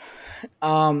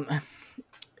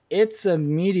 It's a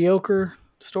mediocre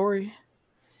story.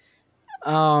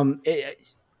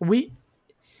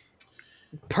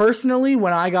 Personally,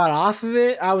 when I got off of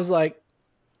it, I was like,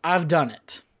 I've done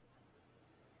it.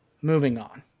 Moving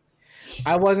on.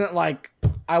 I wasn't like,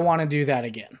 I want to do that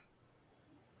again.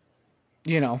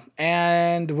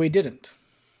 And we didn't.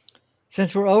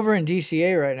 Since we're over in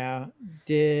DCA right now,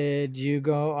 did you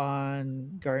go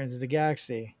on Guardians of the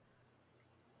Galaxy?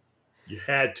 You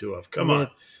had to have. Come on.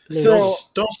 So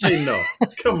don't say no.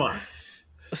 Come on.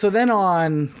 So then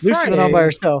on Lucy Friday, went on by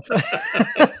herself.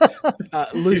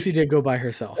 Lucy did go by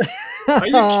herself. Are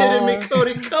you kidding me,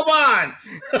 Cody? Come on.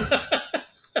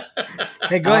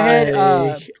 Hey, go ahead.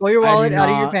 Pull your wallet out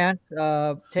of your not.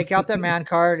 pants. Take out that man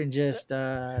card and just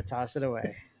toss it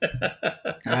away.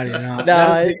 I do not.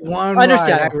 No, One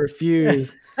understand. ride I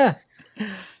refuse.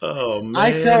 Oh man.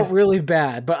 I felt really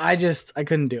bad, but I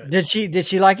couldn't do it. Did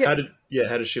she like it?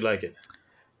 How did she like it?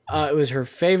 It was her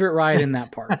favorite ride in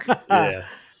that park. Yeah.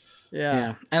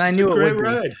 Yeah. And I knew it would be.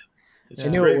 Ride. It's I a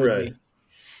knew great it would ride. be.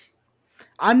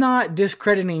 I'm not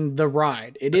discrediting the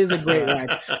ride. It is a great ride.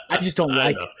 I just don't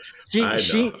like know. it.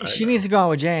 She needs to go on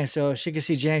with James so she can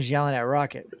see James yelling at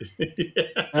Rocket.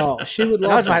 Oh, she would That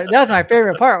love was my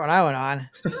favorite part when I went on.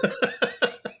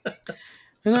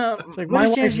 my what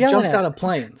is James wife yelling jumps at? out of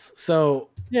planes, so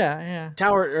Yeah.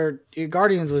 Tower or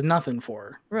Guardians was nothing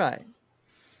for Right.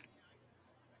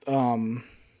 her.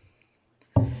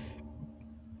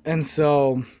 And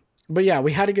so, but yeah,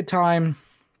 we had a good time.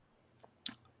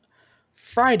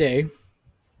 Friday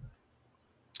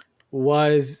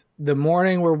was the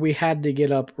morning where we had to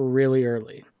get up really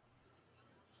early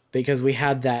because we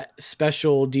had that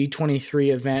special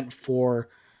D23 event for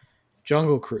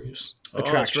Jungle Cruise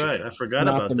attraction. That's right. I forgot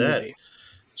not about the that. movie.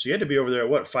 So you had to be over there at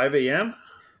what, 5 a.m.?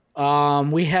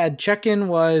 We had check-in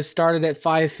was started at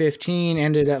 5:15,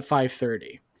 ended at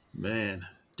 5:30. Man,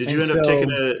 did And you end up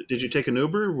so- did you take an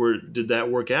Uber? Did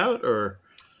that work out or?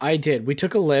 I did. We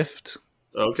took a Lyft.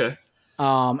 Okay.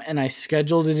 And I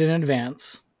scheduled it in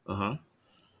advance. Uh-huh.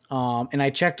 And I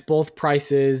checked both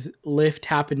prices. Lyft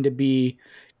happened to be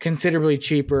considerably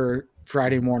cheaper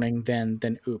Friday morning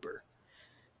than Uber.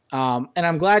 And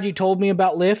I'm glad you told me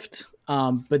about Lyft.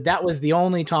 But that was the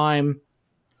only time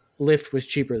Lyft was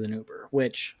cheaper than Uber,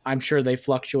 which I'm sure they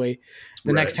fluctuate.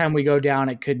 The next time we go down,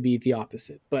 it could be the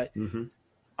opposite. But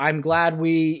I'm glad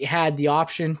we had the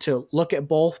option to look at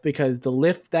both because the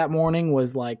Lyft that morning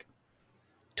was like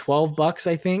 $12,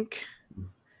 I think.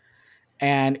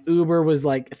 And Uber was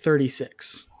like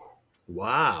 36.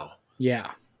 Wow.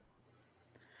 Yeah.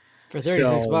 For 36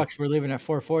 So- bucks, we're leaving at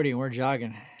 440 and we're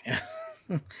jogging.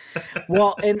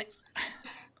 Well, and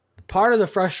part of the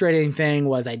frustrating thing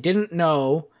was I didn't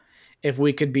know if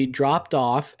we could be dropped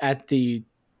off at the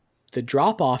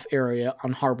drop-off area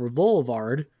on Harbor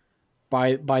Boulevard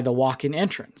by the walk-in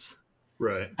entrance.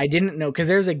 Right. I didn't know because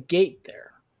there's a gate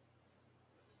there,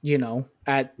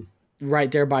 at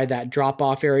right there by that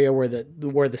drop-off area where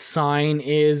the sign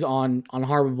is on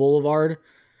Harbor Boulevard.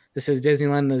 This is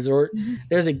Disneyland Resort. Mm-hmm.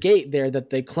 There's a gate there that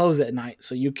they close at night,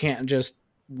 so you can't just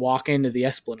walk into the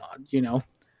Esplanade,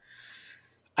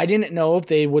 I didn't know if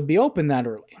they would be open that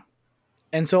early.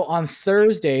 And so on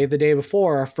Thursday, the day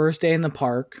before, our first day in the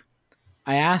park,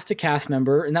 I asked a cast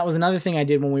member, and that was another thing I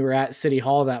did when we were at City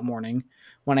Hall that morning.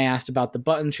 When I asked about the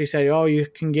button, she said, "Oh, you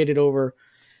can get it over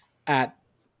at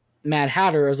Mad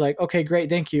Hatter." I was like, "Okay, great,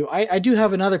 thank you." I do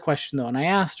have another question, though, and I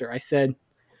asked her. I said,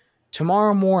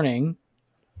 tomorrow morning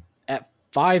at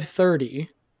 5:30,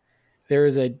 there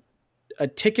is a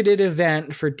ticketed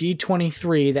event for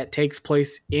D23 that takes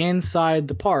place inside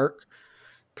the park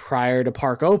prior to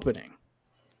park opening.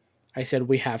 I said,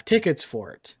 we have tickets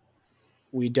for it.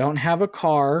 We don't have a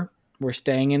car. We're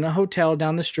staying in a hotel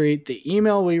down the street. The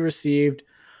email we received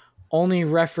only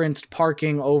referenced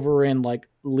parking over in like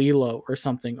Lilo or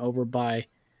something over by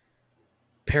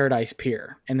Paradise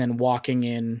Pier and then walking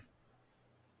in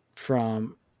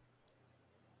from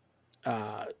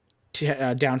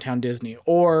downtown Disney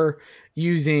or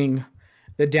using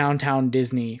the downtown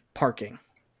Disney parking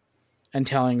and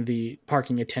telling the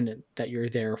parking attendant that you're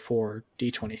there for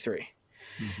D23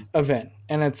 event.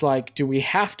 And it's like, do we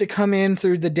have to come in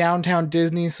through the downtown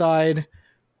Disney side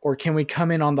or can we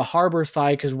come in on the harbor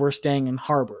side because we're staying in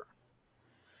harbor?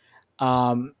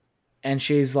 And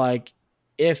she's like,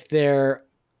 if they're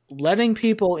letting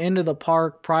people into the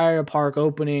park prior to park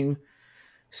opening,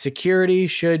 security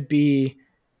should be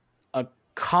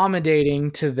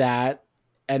accommodating to that,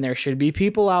 and there should be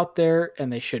people out there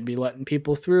and they should be letting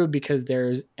people through because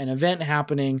there's an event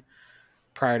happening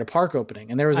prior to park opening.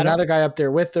 And there was another guy up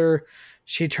there with her.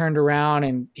 She turned around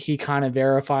and he kind of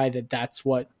verified that that's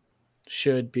what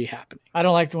should be happening. I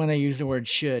don't like when they use the word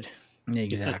should.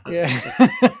 Exactly.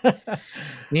 Yeah.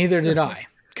 Neither did I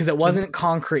because it wasn't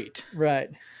concrete. Right.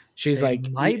 She's They like,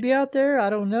 might be out there. I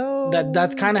don't know.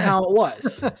 that's kind of how it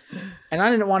was. And I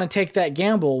didn't want to take that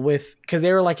gamble because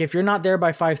they were like, if you're not there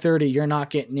by 5:30, you're not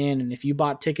getting in. And if you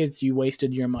bought tickets, you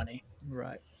wasted your money,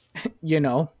 Right.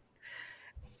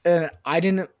 And I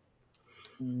didn't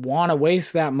want to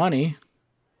waste that money.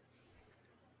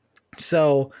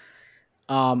 So,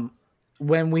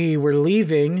 when we were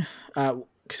leaving,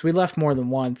 because we left more than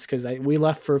once, because we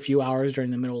left for a few hours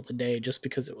during the middle of the day just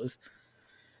because it was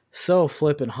so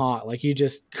flippin' hot. Like you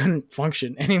just couldn't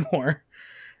function anymore.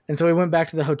 And so we went back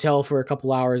to the hotel for a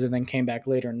couple hours and then came back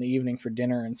later in the evening for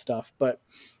dinner and stuff. But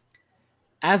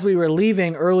as we were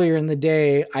leaving earlier in the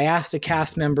day, I asked a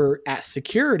cast member at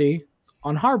security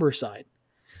on Harborside.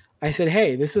 I said,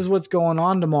 "Hey, this is what's going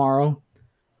on tomorrow.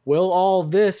 Will all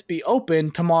this be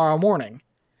open tomorrow morning?"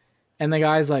 And the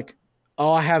guy's like,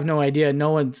 "Oh, I have no idea.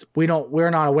 We're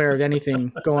not aware of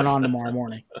anything going on tomorrow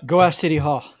morning." Go ask City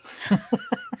Hall.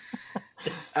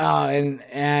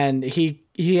 And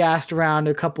he asked around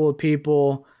a couple of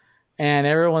people, and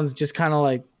everyone's just kind of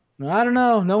like, I don't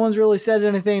know. No one's really said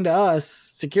anything to us.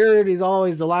 Security's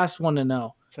always the last one to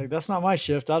know. It's like, that's not my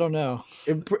shift. I don't know.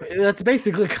 That's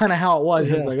basically kind of how it was.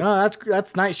 Yeah. It's like, oh,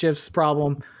 that's night shift's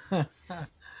problem.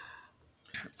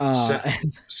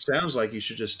 Sounds like you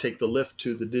should just take the lift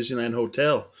to the Disneyland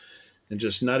Hotel and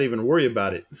just not even worry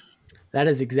about it. That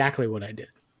is exactly what I did.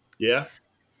 Yeah.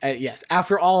 Yes.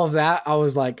 After all of that, I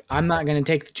was like, I'm not going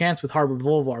to take the chance with Harbor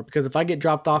Boulevard, because if I get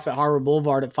dropped off at Harbor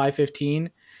Boulevard at 5:15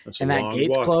 and that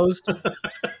gate's closed,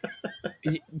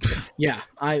 yeah,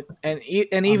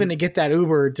 even to get that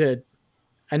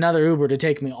another Uber to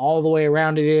take me all the way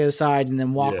around to the other side and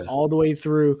then walk all the way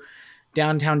through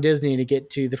downtown Disney to get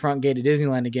to the front gate of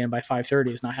Disneyland again by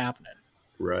 5:30 is not happening.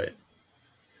 Right.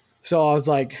 So I was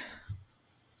like,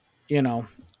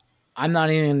 I'm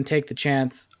not even going to take the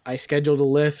chance. I scheduled a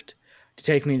Lyft to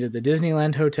take me to the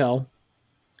Disneyland Hotel,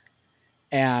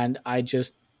 and I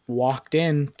just walked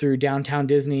in through downtown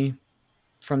Disney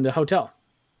from the hotel.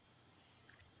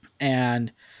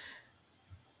 And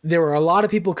there were a lot of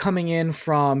people coming in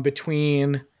from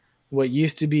between what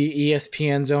used to be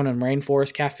ESPN Zone and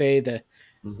Rainforest Cafe,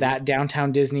 that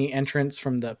downtown Disney entrance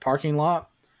from the parking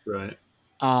lot. Right.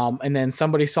 And then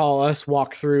somebody saw us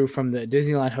walk through from the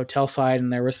Disneyland Hotel side,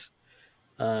 and there was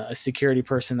a security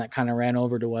person that kind of ran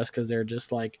over to us because they're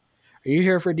just like, "Are you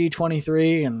here for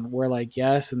D23?" And we're like,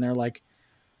 "Yes." And they're like,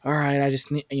 "All right, I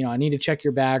just need, I need to check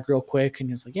your bag real quick." And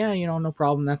he was like, "Yeah, no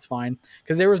problem, that's fine."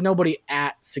 Because there was nobody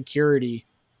at security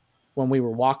when we were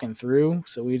walking through,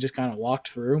 so we just kind of walked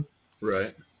through.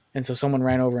 Right. And so someone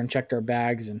ran over and checked our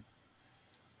bags, and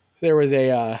there was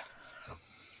a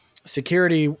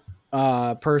security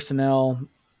personnel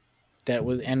that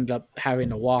ended up having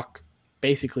to walk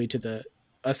basically to the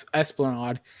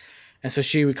Esplanade. And so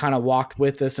she kind of walked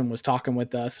with us and was talking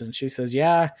with us. And she says,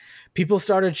 yeah, people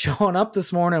started showing up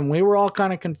this morning. We were all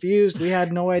kind of confused. We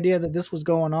had no idea that this was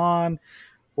going on.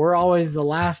 We're always the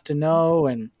last to know.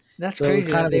 And that's so crazy. It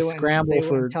was kind of a scramble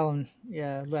for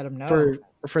let them know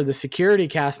for the security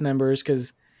cast members,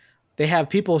 because they have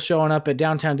people showing up at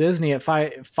downtown Disney at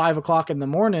 5 o'clock in the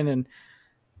morning. And,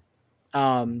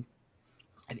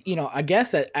 I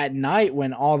guess at night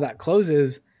when all that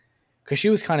closes, because she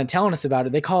was kind of telling us about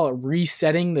it, they call it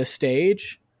resetting the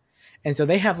stage. And so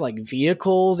they have like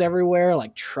vehicles everywhere,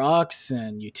 like trucks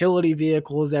and utility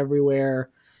vehicles everywhere.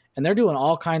 And they're doing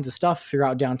all kinds of stuff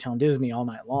throughout downtown Disney all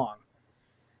night long.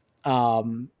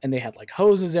 And they had like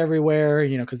hoses everywhere,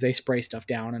 because they spray stuff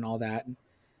down and all that. And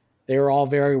they were all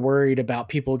very worried about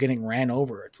people getting ran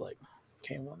over. It's like,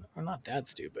 okay, well, we're not that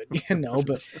stupid,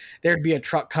 but there'd be a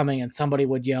truck coming and somebody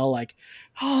would yell like,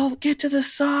 "Oh, get to the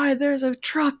side, there's a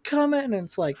truck coming." And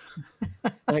it's like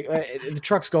the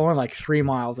truck's going like 3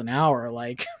 miles an hour.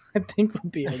 Like, I think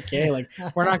would be okay. Like,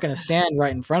 we're not going to stand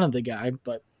right in front of the guy.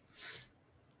 But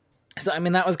so, I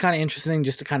mean, that was kind of interesting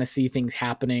just to kind of see things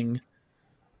happening,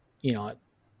 at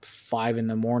 5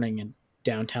 a.m. in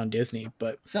downtown Disney.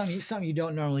 But something you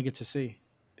don't normally get to see.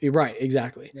 Right,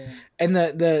 exactly. Yeah. And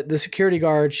the security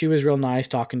guard, she was real nice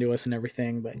talking to us and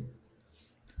everything. But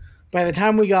by the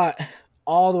time we got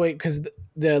all the way, because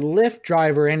the Lyft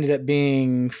driver ended up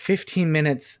being 15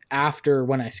 minutes after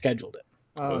when I scheduled it.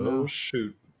 Oh, no.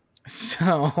 Shoot.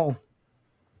 So,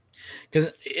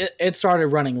 because it started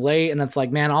running late, and it's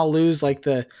like, man, I'll lose like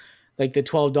the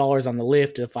 $12 on the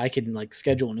Lyft if I can like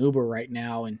schedule an Uber right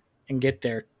now and get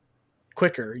there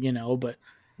quicker, but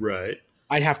right.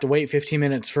 I'd have to wait 15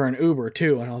 minutes for an Uber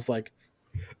too. And I was like,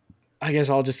 I guess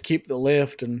I'll just keep the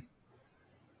Lyft. And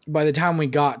by the time we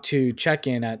got to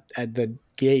check-in at the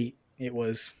gate, it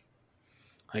was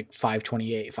like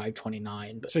 5:28,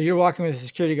 5:29. But so you're walking with the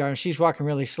security guard and she's walking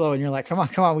really slow and you're like, come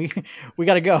on, we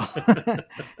got to go.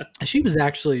 She was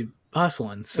actually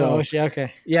hustling. So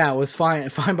okay. Yeah, it was fine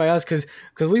by us. Cause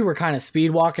we were kind of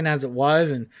speed walking as it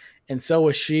was. And so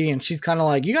was she. And she's kind of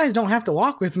like, you guys don't have to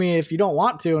walk with me if you don't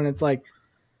want to. And it's like,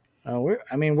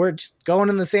 we're just going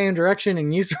in the same direction,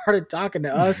 and you started talking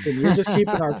to us, and you're just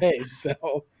keeping our pace.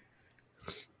 So,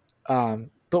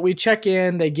 but we check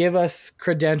in. They give us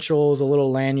credentials, a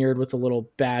little lanyard with a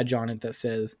little badge on it that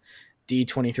says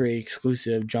D23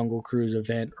 exclusive Jungle Cruise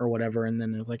event or whatever, and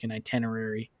then there's like an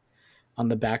itinerary on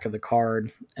the back of the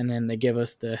card, and then they give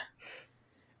us the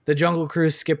Jungle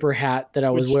Cruise skipper hat that I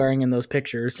was wearing in those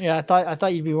pictures. Yeah, I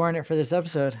thought you'd be wearing it for this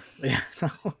episode. Yeah,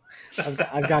 no,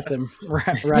 I've got them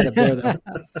right up there though.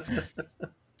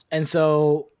 And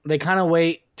so they kind of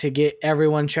wait to get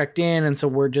everyone checked in, and so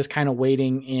we're just kind of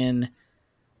waiting in,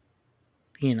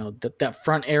 that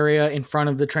front area in front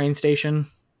of the train station.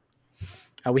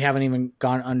 We haven't even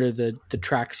gone under the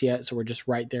tracks yet, so we're just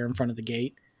right there in front of the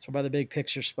gate. So by the big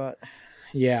picture spot.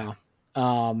 Yeah.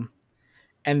 And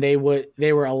they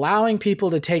were allowing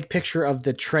people to take picture of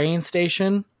the train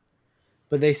station,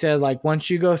 but they said like once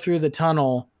you go through the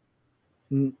tunnel,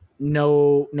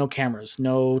 no cameras,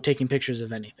 no taking pictures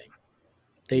of anything.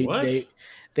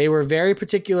 They were very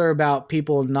particular about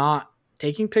people not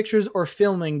taking pictures or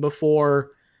filming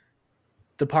before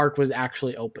the park was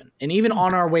actually open. And even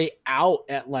on our way out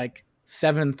at like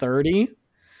 7:30,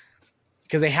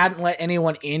 because they hadn't let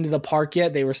anyone into the park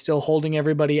yet, they were still holding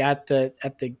everybody at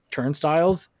the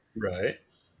turnstiles. Right.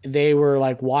 They were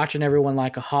like watching everyone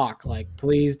like a hawk, like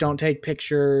please don't take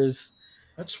pictures.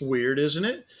 That's weird, isn't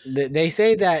it? They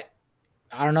say that,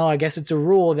 I don't know, I guess it's a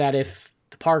rule that if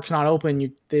the park's not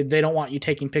open, they don't want you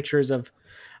taking pictures of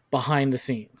behind the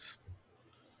scenes.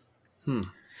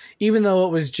 Even though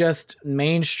it was just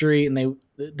Main Street and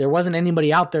there wasn't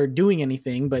anybody out there doing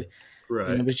anything, but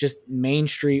Right. it was just Main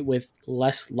Street with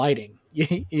less lighting,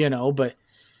 but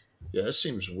Yeah, that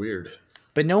seems weird.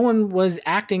 But no one was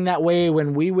acting that way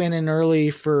when we went in early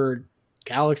for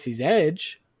Galaxy's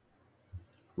Edge.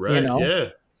 Right.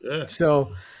 Yeah.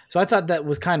 So I thought that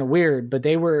was kind of weird, but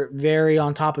they were very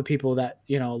on top of people that,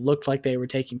 looked like they were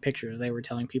taking pictures. They were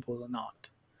telling people to not.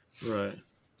 Right.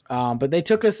 But they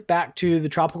took us back to the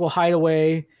Tropical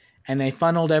Hideaway and they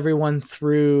funneled everyone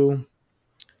through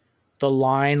the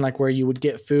line, like where you would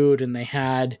get food. And they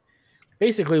had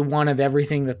basically one of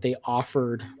everything that they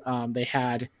offered. They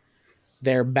had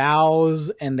their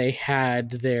bows and they had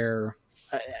their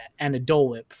and a Dole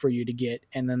Whip for you to get,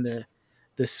 and then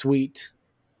the sweet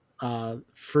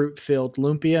fruit-filled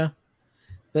lumpia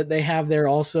that they have there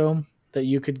also that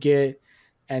you could get,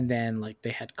 and then like they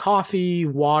had coffee,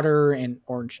 water, and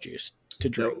orange juice to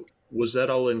drink. Now, was that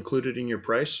all included in your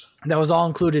price? That was all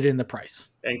included in the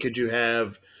price. And could you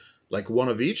have like one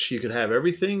of each? You could have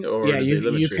everything, or Yeah, did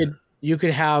they limit you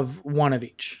could have one of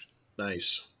each.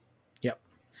 Nice.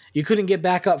 You couldn't get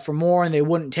back up for more, and they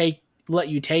wouldn't let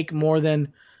you take more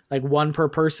than like one per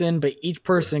person, but each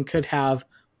person could have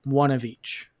one of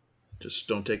each. Just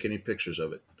don't take any pictures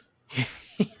of it.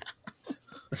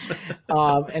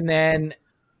 And then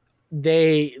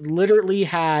they literally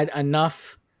had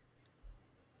enough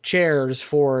chairs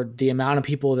for the amount of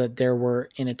people that there were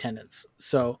in attendance.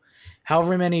 So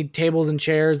however many tables and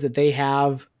chairs that they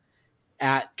have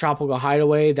at Tropical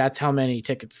Hideaway, that's how many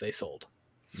tickets they sold.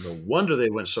 No wonder they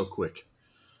went so quick.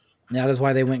 That is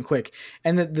why they went quick.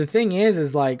 And the thing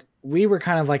is like we were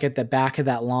kind of like at the back of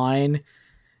that line,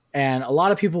 and a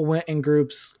lot of people went in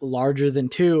groups larger than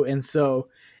 2. And so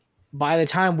by the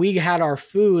time we had our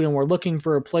food and were looking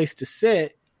for a place to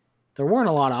sit, there weren't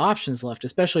a lot of options left,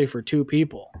 especially for 2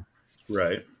 people.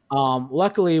 Right.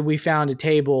 Luckily we found a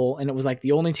table, and it was like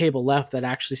the only table left that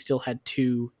actually still had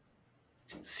 2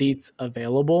 seats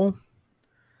available.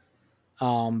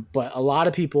 But a lot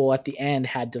of people at the end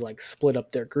had to like split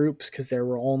up their groups because there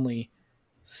were only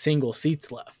single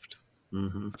seats left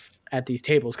at these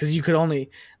tables. Because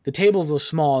the tables were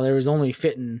small. There was only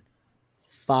fitting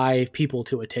 5 people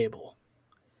to a table.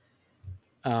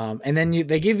 And then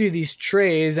they give you these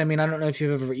trays. I mean, I don't know if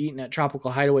you've ever eaten at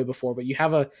Tropical Hideaway before, but you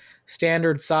have a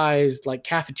standard sized like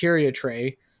cafeteria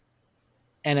tray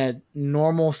and a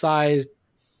normal sized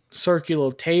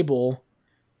circular table.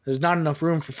 There's not enough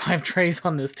room for 5 trays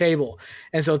on this table.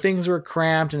 And so things were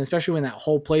cramped, and especially when that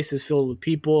whole place is filled with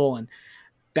people and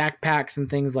backpacks and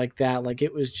things like that, like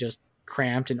it was just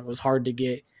cramped and it was hard to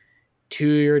get to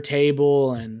your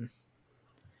table.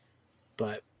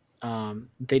 But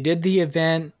they did the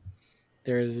event.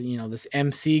 There's, this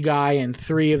MC guy and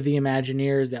 3 of the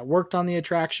Imagineers that worked on the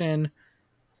attraction.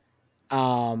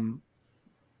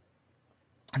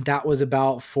 That was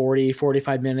about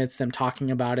 45 minutes, them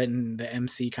talking about it, and the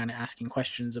MC kind of asking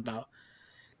questions about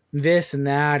this and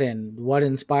that and what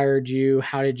inspired you,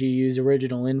 how did you use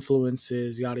original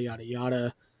influences, yada, yada,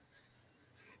 yada.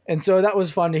 And so that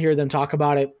was fun to hear them talk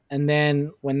about it. And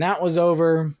then when that was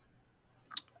over,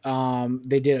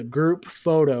 they did a group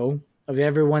photo of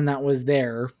everyone that was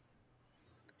there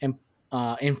and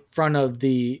in front of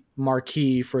the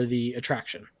marquee for the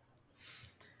attraction.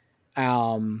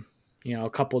 A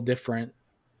couple different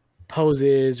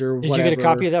poses or whatever. Did you get a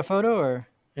copy of that photo, or?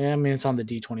 Yeah, I mean, it's on the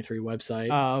D23 website.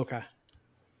 Oh, okay.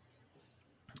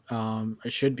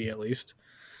 It should be, at least.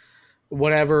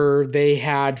 Whatever they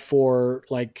had for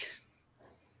like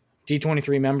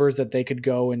D23 members that they could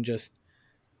go and just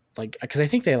like, because I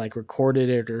think they like recorded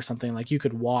it or something. Like you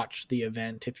could watch the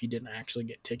event if you didn't actually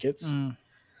get tickets.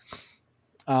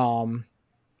 And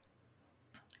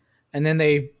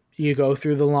then you go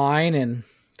through the line and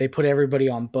they put everybody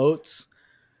on boats.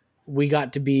 we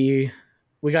got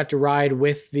to ride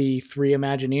with the 3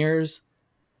 Imagineers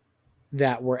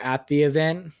that were at the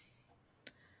event.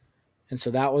 And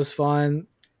so that was fun.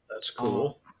 That's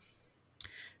cool.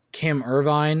 Kim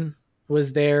Irvine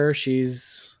was there.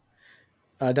 She's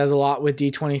does a lot with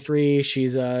D23.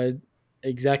 She's a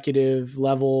executive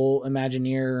level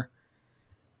Imagineer,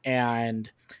 and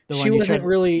she wasn't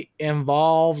really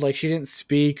involved. Like, she didn't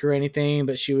speak or anything,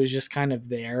 but she was just kind of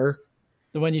there.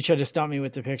 The one you tried to stump me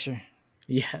with the picture.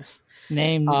 Yes.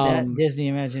 Name that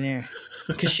Disney Imagineer.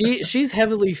 Because she's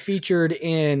heavily featured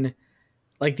in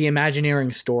like the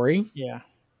Imagineering story. Yeah.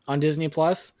 On Disney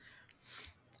Plus.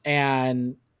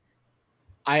 And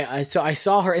I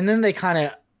saw her, and then they kind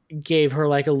of gave her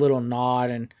like a little nod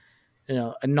and, you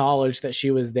know, acknowledged that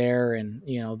she was there, and,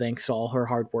 you know, thanks to all her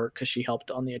hard work because she helped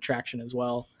on the attraction as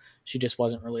well. She just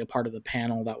wasn't really a part of the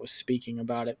panel that was speaking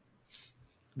about it,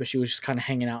 but she was just kind of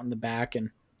hanging out in the back, and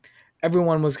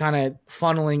everyone was kind of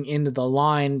funneling into the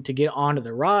line to get onto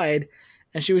the ride,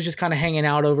 and she was just kind of hanging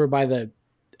out over by the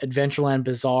Adventureland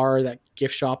Bazaar, that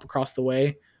gift shop across the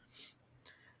way,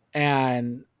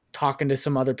 and talking to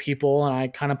some other people. And I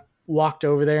kind of walked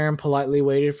over there and politely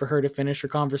waited for her to finish her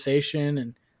conversation.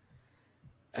 And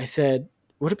I said,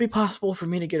 would it be possible for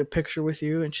me to get a picture with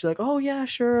you? And she's like, oh yeah,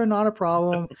 sure. Not a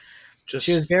problem.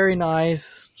 She was very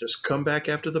nice. Just come back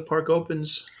after the park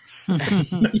opens.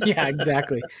 Yeah,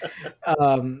 exactly.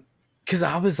 Cause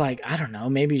I was like, I don't know,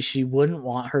 maybe she wouldn't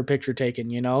want her picture taken,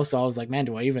 you know? So I was like, man,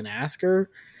 do I even ask her?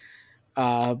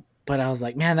 But I was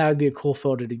like, man, that would be a cool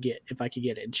photo to get if I could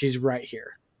get it. And she's right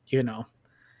here, you know?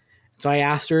 So I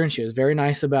asked her, and she was very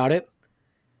nice about it.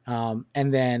 And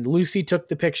then Lucy took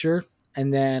the picture,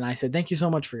 and then I said, thank you so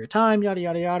much for your time, yada,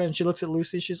 yada, yada. And she looks at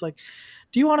Lucy. She's like,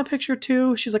 do you want a picture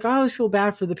too? She's like, I always feel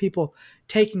bad for the people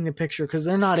taking the picture because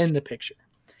they're not in the picture.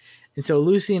 And so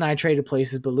Lucy and I traded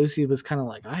places, but Lucy was kind of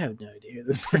like, I have no idea who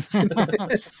this person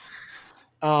is.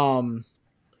 But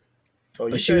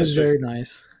she was very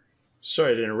nice.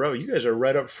 Sorry to interrupt. You guys are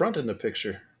right up front in the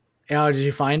picture. Oh, did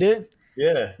you find it?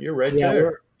 Yeah, you're right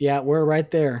there. We're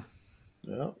right there.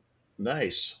 Oh,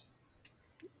 nice.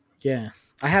 Yeah.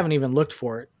 I haven't even looked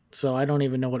for it, so I don't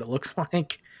even know what it looks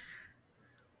like.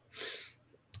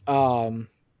 Went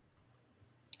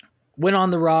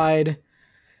on the ride.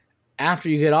 After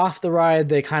you get off the ride,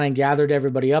 they kind of gathered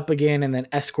everybody up again and then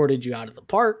escorted you out of the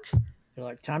park. You're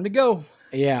like, time to go.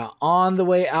 Yeah. On the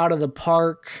way out of the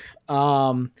park,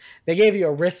 they gave you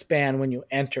a wristband when you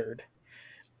entered.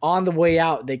 On the way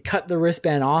out, they cut the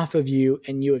wristband off of you,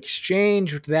 and you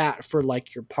exchanged that for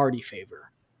like your party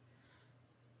favor.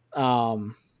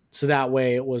 So that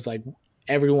way it was like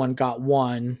everyone got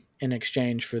one in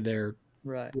exchange for their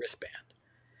wristband.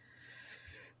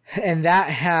 And that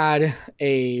had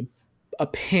a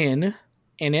pin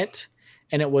in it,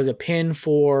 and it was a pin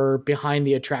for behind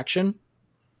the attraction.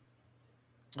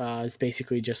 It's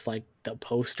basically just like the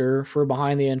poster for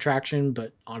behind the attraction,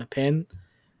 but on a pin.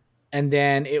 And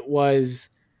then it was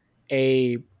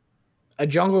a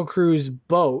Jungle Cruise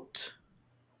boat,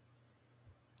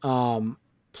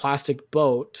 plastic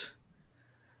boat,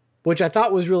 which I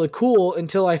thought was really cool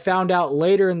until I found out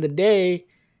later in the day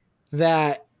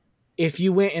that if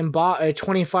you went and bought a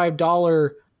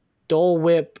 $25 Dole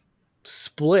Whip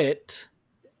split,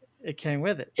 it came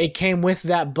with it. It came with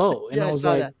that boat. And yeah, I was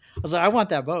like, I want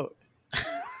that boat.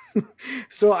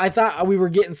 So I thought we were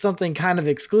getting something kind of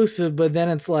exclusive, but then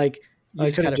it's like, I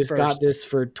could have just got this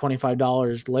for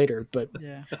 $25 later, but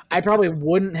yeah. I probably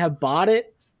wouldn't have bought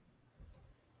it.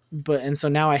 And so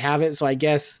now I have it. So I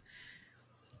guess,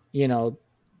 you know,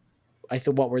 I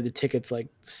thought, what were the tickets, like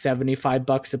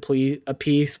 $75 a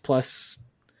piece plus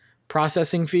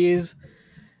processing fees?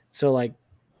 So like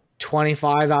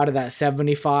 25 out of that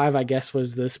 75, I guess,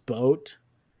 was this boat,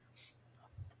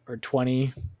 or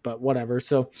 20, but whatever.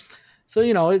 So,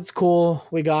 you know, it's cool.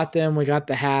 We got them. We got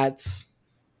the hats.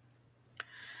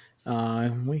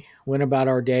 We went about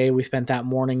our day. We spent that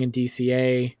morning in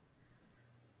DCA.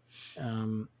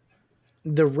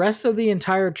 The rest of the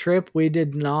entire trip, we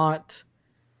did not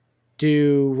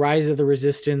do Rise of the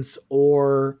Resistance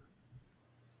or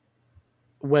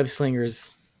Web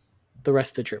Slingers the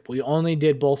rest of the trip. We only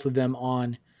did both of them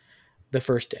on the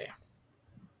first day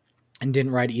and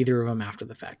didn't ride either of them after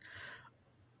the fact.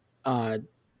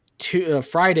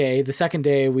 Friday, the second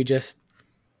day, we just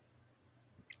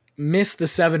missed the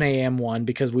 7 a.m. one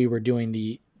because we were doing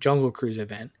the Jungle Cruise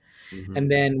event. Mm-hmm.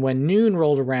 And then when noon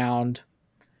rolled around,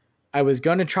 I was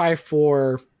going to try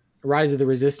for Rise of the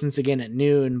Resistance again at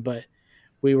noon, but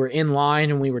we were in line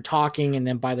and we were talking. And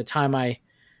then by the time I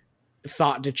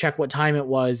thought to check what time it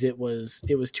was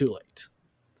too late.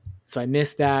 So I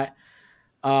missed that.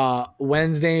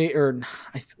 Wednesday, or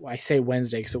I say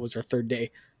Wednesday because it was our third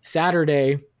day.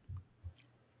 Saturday,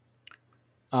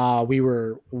 we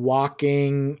were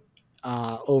walking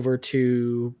over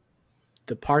to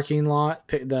the parking lot,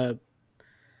 the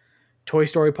Toy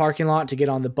Story parking lot, to get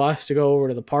on the bus to go over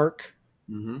to the park.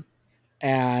 Mm-hmm.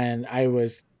 And I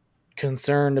was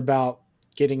concerned about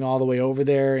getting all the way over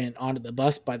there and onto the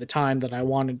bus by the time that I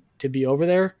wanted to be over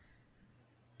there.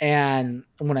 And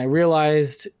when I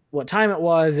realized what time it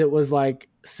was like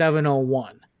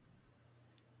 7:01.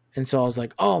 And so I was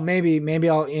like, oh, maybe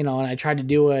I'll, and I tried to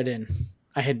do it and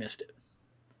I had missed it.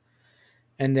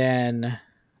 And then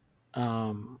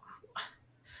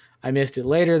I missed it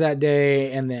later that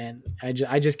day, and then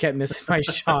I just kept missing my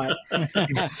shot.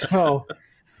 And so,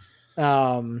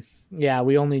 yeah,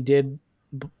 we only did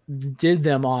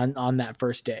them on that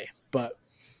first day, but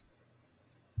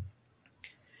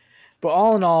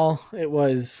all in all, it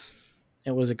was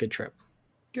a good trip.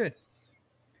 Good.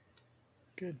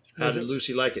 How did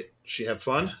Lucy like it? She have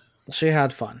fun? She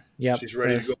had fun. Yep. She's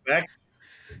ready to go back?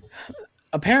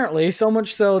 Apparently, so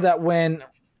much so that when,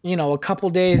 a couple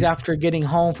days after getting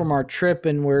home from our trip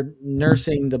and we're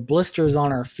nursing the blisters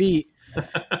on our feet,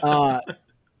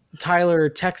 Tyler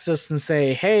texts us and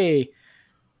say, hey,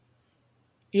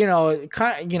 we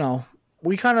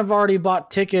kind of already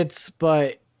bought tickets,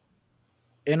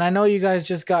 and I know you guys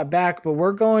just got back, but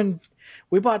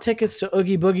we bought tickets to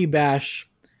Oogie Boogie Bash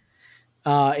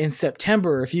in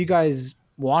September. If you guys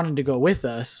wanted to go with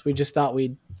us, we just thought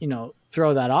we'd,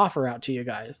 throw that offer out to you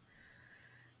guys.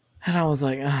 And I was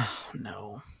like, oh,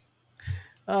 no.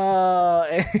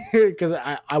 Because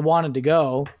I wanted to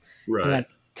go. Right.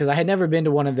 Because I had never been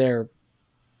to one of their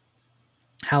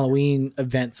Halloween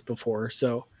events before.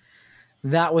 So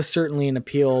that was certainly an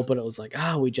appeal. But it was like,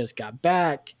 we just got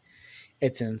back.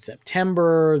 It's in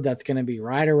September. That's going to be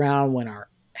right around when our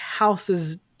house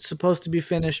is supposed to be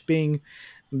finished being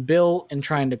built and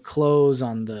trying to close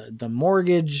on the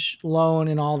mortgage loan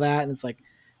and all that. And it's like,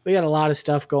 we got a lot of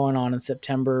stuff going on in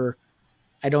September.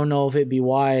 I don't know if it'd be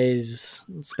wise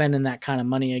spending that kind of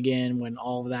money again when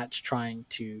all of that's trying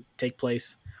to take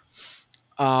place.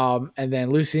 And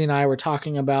then Lucy and I were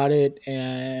talking about it,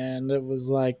 and it was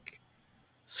like,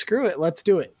 screw it, let's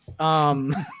do it.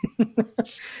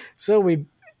 So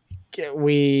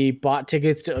we bought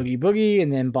tickets to Oogie Boogie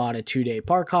and then bought a 2-day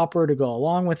park hopper to go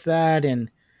along with that. And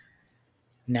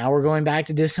now we're going back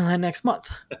to Disneyland next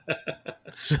month.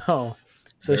 So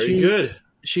Very good.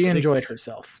 She enjoyed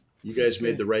herself. You guys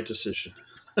made the right decision.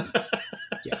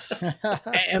 Yes.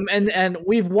 and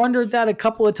we've wondered that a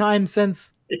couple of times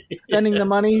since spending the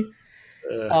money.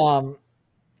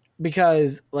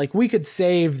 Because like we could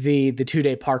save the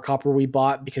 2-day park hopper we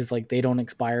bought because like they don't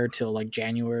expire till like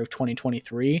January of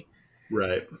 2023.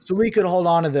 Right. So we could hold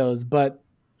on to those, but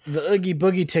the Oogie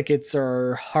Boogie tickets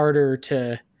are harder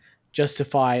to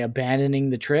justify abandoning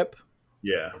the trip.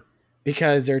 Yeah.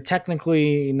 Because they're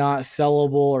technically not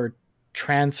sellable or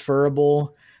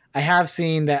transferable. I have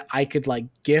seen that I could like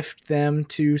gift them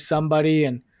to somebody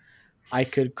and I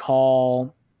could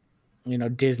call,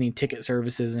 Disney ticket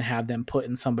services and have them put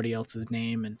in somebody else's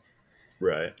name. And,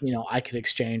 right. I could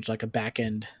exchange like a back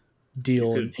end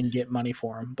deal and get money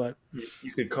for them. But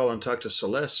you could call and talk to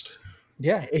Celeste.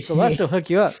 Yeah. Celeste will hook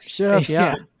you up. She'll help you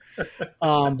out.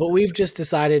 But we've just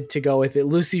decided to go with it.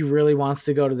 Lucy really wants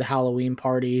to go to the Halloween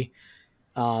party.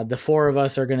 The 4 of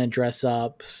us are going to dress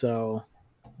up. So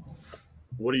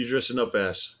what are you dressing up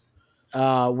as?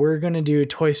 We're going to do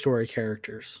Toy Story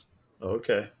characters.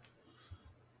 Okay.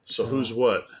 So who's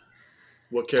what?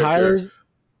 What character?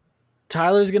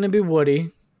 Tyler's going to be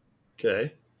Woody.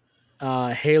 Okay.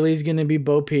 Haley's going to be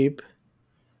Bo Peep.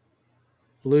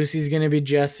 Lucy's going to be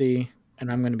Jessie.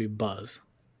 And I'm going to be Buzz.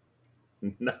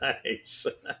 Nice.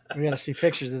 We got to see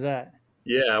pictures of that.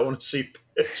 Yeah, I want to see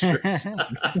pictures.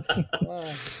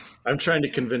 I'm trying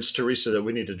to convince Teresa that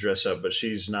we need to dress up, but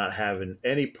she's not having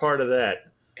any part of that.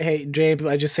 Hey, James,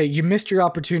 I just say you missed your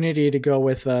opportunity to go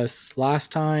with us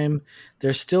last time.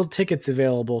 There's still tickets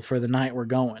available for the night we're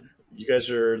going. You guys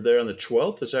are there on the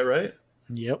 12th, is that right?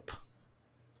 Yep.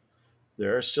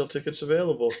 There are still tickets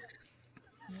available.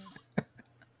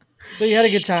 So you had a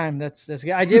good time. That's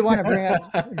good. I do want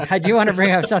to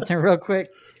bring up something real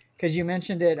quick because you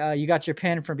mentioned it. You got your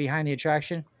pin from behind the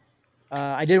attraction.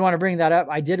 I did want to bring that up.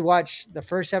 I did watch the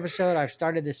first episode. I've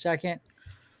started the second.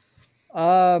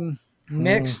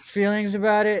 Mixed feelings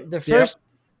about it. The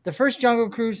first Jungle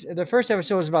Cruise, the first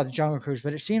episode was about the Jungle Cruise,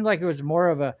 but it seemed like it was more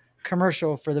of a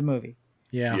commercial for the movie.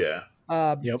 Yeah.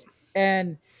 Yeah. Yep.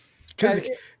 And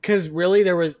because really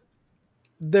there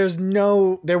was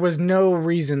no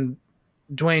reason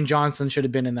Dwayne Johnson should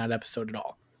have been in that episode at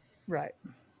all. Right.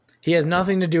 He has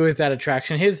nothing to do with that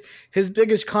attraction. His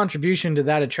biggest contribution to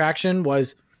that attraction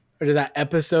was, or to that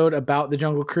episode about the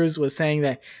Jungle Cruise, was saying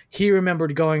that he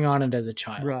remembered going on it as a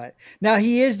child. Right. Now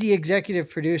he is the executive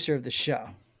producer of the show,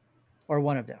 or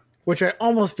one of them. Which I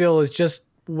almost feel was just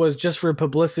for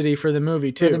publicity for the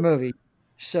movie too. For the movie.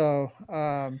 So,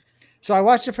 so I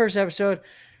watched the first episode.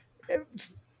 I'm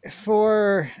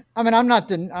not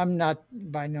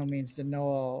by no means the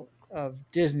know-all of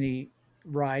Disney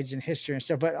rides and history and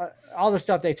stuff, but all the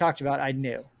stuff they talked about, I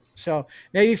knew. So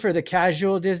maybe for the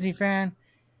casual Disney fan,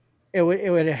 it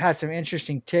would have had some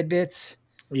interesting tidbits.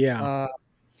 Yeah.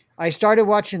 I started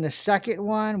watching the second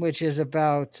one, which is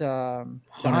about the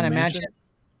Haunted Mansion.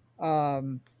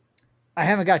 I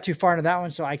haven't got too far into that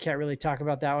one, so I can't really talk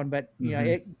about that one. But you know,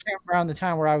 it came around the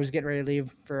time where I was getting ready to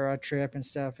leave for a trip and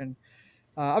stuff. And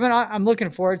I'm looking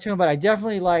forward to them, but I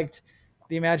definitely liked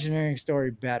the Imagineering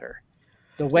story better.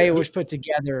 The way it was put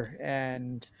together,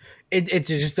 and it's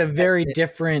just a very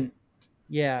different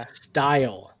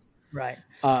style. Right.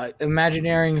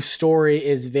 Imagineering story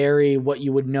is very what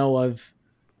you would know of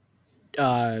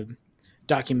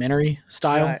documentary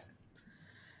style. Right.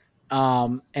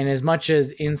 And as much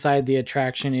as Inside the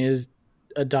Attraction is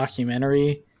a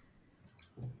documentary,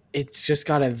 it's just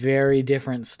got a very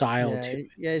different style to it.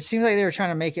 Yeah, it seems like they were trying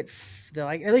to make it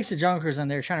like, at least the Jungle Cruise, and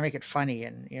they were trying to make it funny,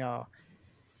 and you know,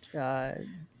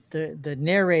 the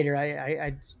narrator,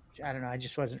 I don't know, I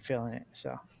just wasn't feeling it.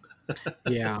 So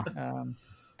yeah.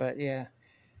 But yeah.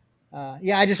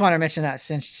 I just want to mention that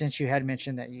since you had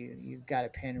mentioned that you got a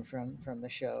pin from the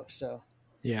show. So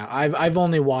yeah, I've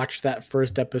only watched that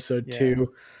first episode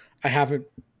too. I haven't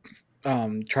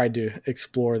tried to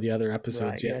explore the other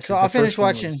episodes yet. Yeah. So I'll finish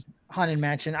watching Haunted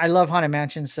Mansion. I love Haunted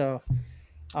Mansion, so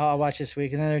I'll watch this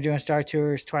week. And then they're doing Star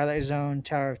Tours, Twilight Zone,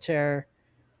 Tower of Terror,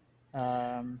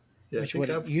 which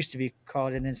it used to be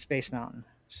called, and then Space Mountain.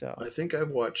 So I think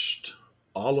I've watched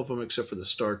all of them except for the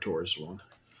Star Tours one.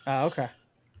 Oh, okay.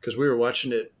 Because we were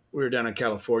watching it, we were down in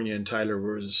California, and Tyler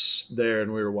was there,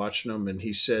 and we were watching them, and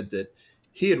he said that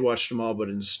he had watched them all, but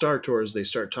in Star Tours they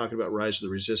start talking about Rise of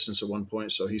the Resistance at one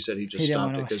point, so he said he just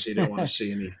stopped it because he didn't want to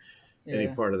see any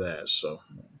part of that. So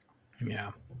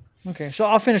yeah. Okay, so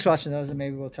I'll finish watching those, and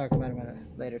maybe we'll talk about them at a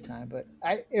later time. But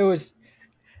it was,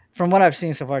 from what I've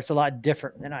seen so far, it's a lot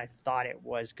different than I thought it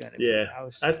was going to be. Yeah,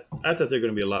 I thought they're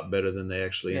going to be a lot better than they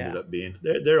actually ended up being.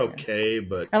 They're okay,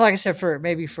 but and like I said, for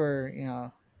you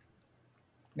know,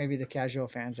 maybe the casual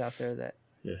fans out there that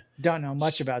don't know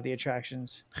much about the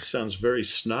attractions. Sounds very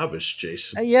snobbish,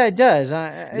 Jason. Yeah, it does.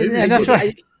 That's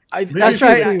right. That's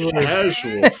right.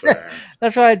 Casual fan.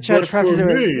 That's why I try to preface it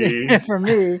with for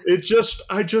me.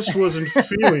 I just wasn't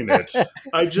feeling it.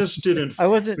 I just didn't. I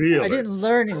didn't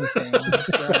learn anything.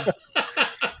 So.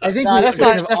 I think that's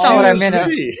not what I meant. I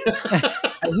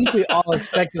think we all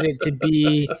expected it to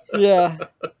be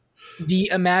the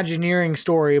Imagineering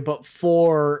story, but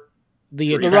for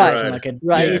the attraction, like a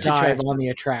deep dive on the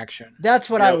attraction. That's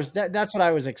what I was. That's what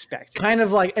I was expecting. Kind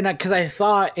of like, and because I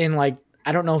thought in like,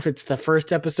 I don't know if it's the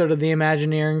first episode of the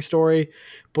Imagineering story,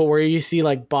 but where you see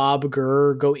like Bob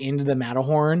Gurr go into the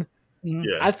Matterhorn.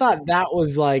 Yeah. I thought that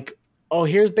was like, oh,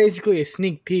 here's basically a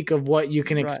sneak peek of what you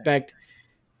can expect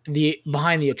the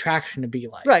behind the attraction to be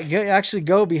like. Right. You actually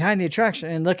go behind the attraction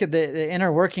and look at the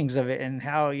inner workings of it and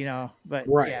how, you know, but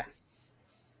yeah.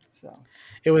 So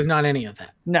it was not any of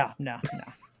that. No.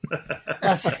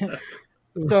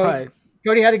 So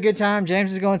Cody had a good time.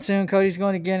 James is going soon. Cody's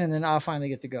going again, and then I'll finally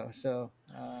get to go. So,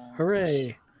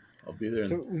 hooray! I'll be there.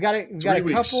 So we got a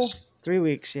couple 3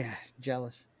 weeks. Yeah,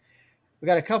 jealous. We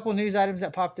got a couple news items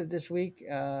that popped up this week,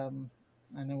 and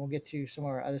then we'll get to some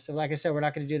more other stuff. Like I said, we're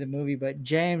not going to do the movie, but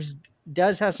James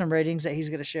does have some ratings that he's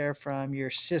going to share from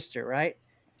your sister, right?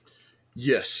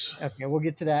 Yes. Okay, we'll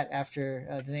get to that after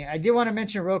the thing. I did want to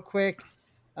mention real quick.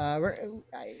 We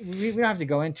don't have to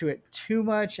go into it too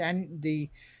much, and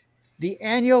the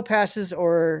annual passes,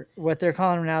 or what they're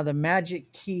calling them now, the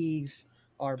Magic Keys,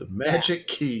 are the Magic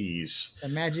Keys. The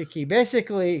Magic Key.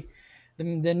 Basically, the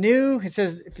new, it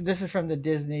says, this is from the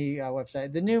Disney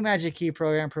website, the new Magic Key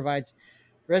program provides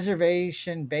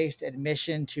reservation-based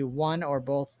admission to one or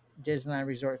both Disneyland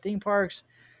Resort theme parks,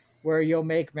 where you'll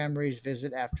make memories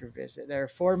visit after visit. There are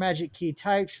 4 Magic Key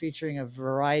types featuring a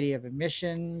variety of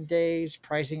admission days,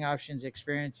 pricing options,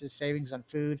 experiences, savings on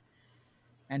food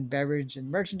and beverage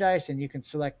and merchandise, and you can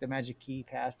select the Magic Key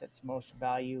pass that's most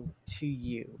value to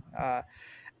you.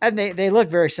 And they look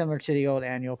very similar to the old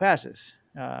annual passes,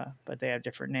 but they have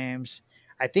different names.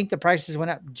 I think the prices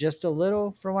went up just a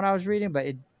little from what I was reading, but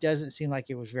it doesn't seem like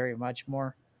it was very much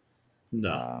more.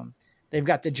 No. They've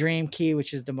got the Dream Key,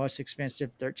 which is the most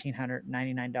expensive,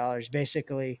 $1,399.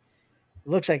 Basically, It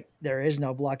looks like there is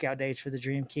no blockout dates for the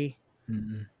Dream Key.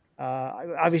 Mm-mm.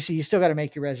 Obviously, you still got to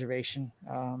make your reservation.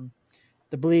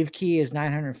 The Believe Key is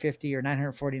 $950 or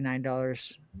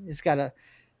 $949. It's got a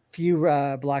few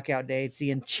blockout dates.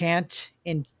 The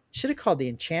should have called the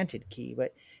Enchanted Key,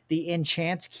 but the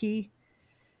Enchant Key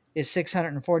is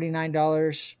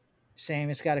 $649. Same,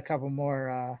 it's got a couple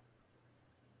more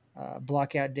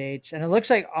blockout dates, and it looks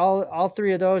like all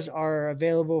three of those are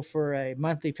available for a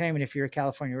monthly payment if you're a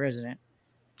California resident.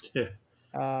 Yeah.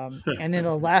 And then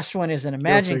the last one is an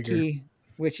Imagine Key,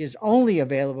 which is only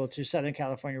available to Southern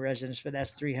California residents, but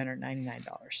that's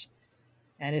 $399,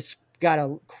 and it's got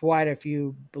quite a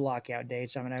few blockout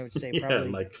dates. I mean, I would say Yeah,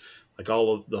 probably like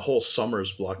all of the whole summer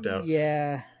is blocked out.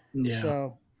 yeah. Yeah.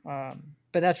 So,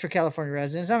 but that's for California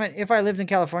residents. I mean, if I lived in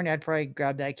California, I'd probably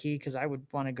grab that key because I would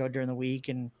want to go during the week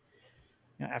and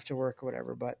after work or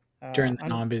whatever. But During the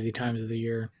non-busy times of the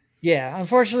year. Yeah,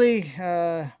 unfortunately,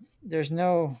 there's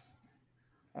no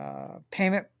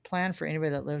payment plan for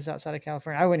anybody that lives outside of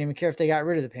California. I wouldn't even care if they got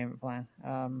rid of the payment plan.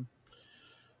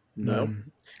 No.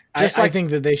 I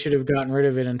think that they should have gotten rid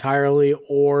of it entirely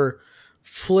or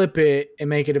flip it and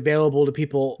make it available to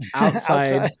people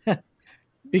outside.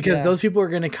 Because those people are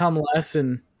going to come less.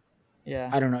 And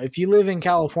I don't know. If you live in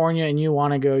California and you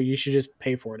want to go, you should just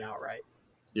pay for it outright.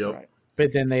 Yep. Right.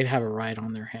 But then they'd have a ride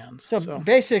on their hands. So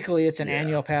basically, it's an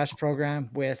annual pass program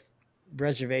with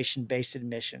reservation-based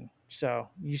admission. So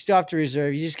you still have to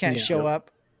reserve. You just can't show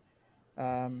up.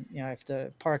 If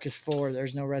the park is full or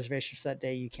there's no reservations that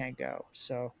day, you can't go.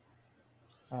 So,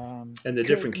 and the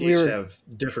different keys have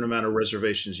different amount of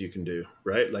reservations you can do,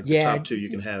 right? Like the top two, you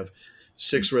can have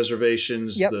 6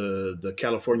 reservations. Yep. The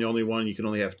California only one, you can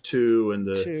only have 2, and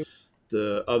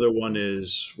the other one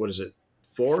is, what is it?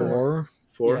 4?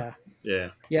 4. Yeah.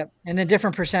 Yep. And then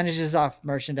different percentages off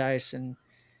merchandise and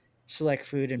select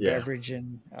food and beverage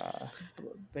and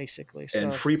basically. So.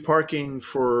 And free parking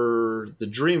for the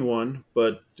Dream one,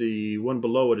 but the one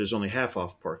below it is only half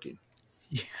off parking.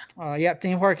 Yeah.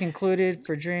 Theme park included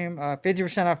for Dream.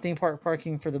 50% off theme park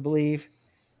parking for the Believe,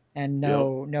 and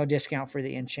no discount for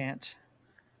the Enchant.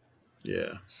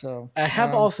 Yeah. So I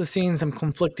have also seen some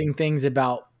conflicting things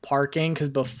about parking because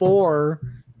before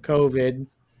COVID,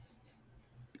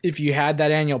 if you had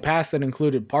that annual pass that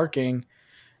included parking,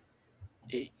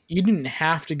 you didn't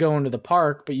have to go into the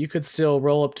park, but you could still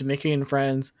roll up to Mickey and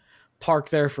Friends, park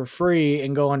there for free,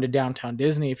 and go into Downtown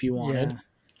Disney if you wanted. Yeah.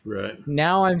 Right.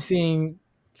 Now I'm seeing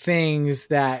things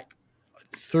that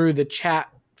through the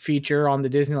chat feature on the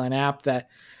Disneyland app that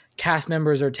cast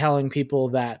members are telling people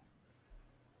that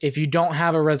if you don't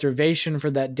have a reservation for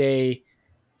that day,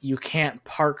 you can't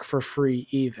park for free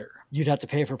either. You'd have to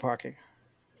pay for parking.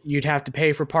 You'd have to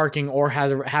pay for parking or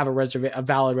have a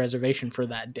valid reservation for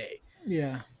that day.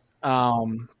 Yeah.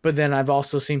 But then I've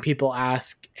also seen people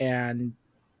ask and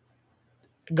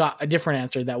got a different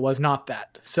answer that was not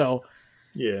that. So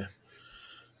yeah,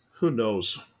 who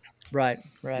knows? Right.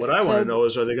 What I want to know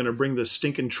is, are they going to bring the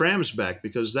stinking trams back?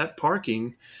 Because that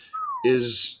parking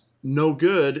is no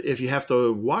good if you have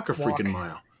to walk a freaking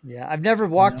mile. Yeah, I've never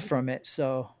walked from it,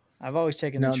 so I've always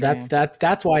taken the tram.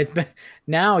 That's why it's been.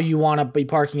 Now you want to be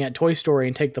parking at Toy Story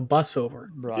and take the bus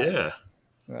over. Right. Yeah.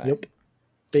 Right. Yep.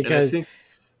 Because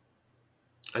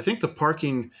I think the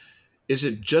parking, is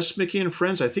it just Mickey and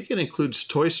Friends? I think it includes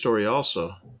Toy Story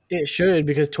also. It should,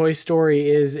 because Toy Story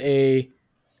is a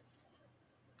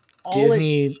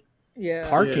Disney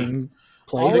parking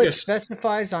place. All it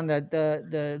specifies on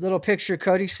the little picture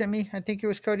Cody sent me, I think it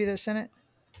was Cody that sent it,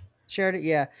 shared it.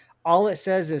 Yeah. All it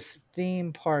says is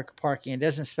theme park parking. It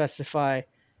doesn't specify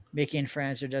Mickey and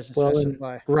Friends. It doesn't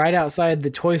specify. Right outside the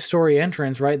Toy Story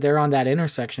entrance, right there on that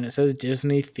intersection, it says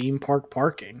Disney theme park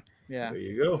parking. Yeah. There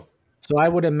you go. So I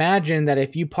would imagine that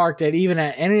if you parked at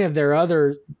any of their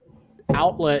other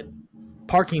outlet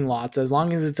parking lots, as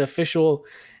long as it's official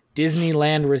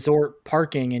Disneyland Resort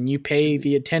parking and you pay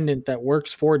the attendant that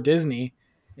works for Disney,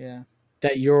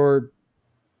 that your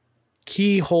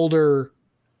key holder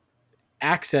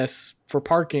access for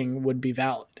parking would be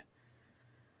valid.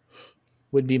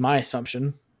 Would be my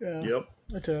assumption. Yeah. Yep.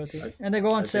 And they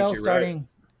go on sale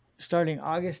starting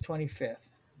August 25th.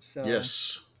 So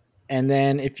yes. And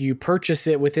then if you purchase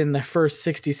it within the first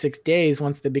 66 days,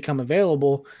 once they become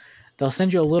available, they'll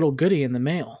send you a little goodie in the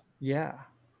mail. Yeah,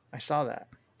 I saw that.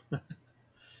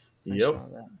 Yep.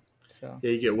 So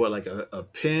yeah, you get what, like a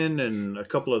pin and a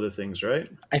couple other things, right?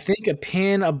 I think a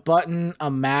pin, a button,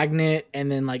 a magnet, and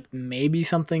then like maybe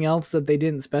something else that they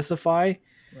didn't specify.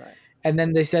 Right. And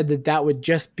then they said that would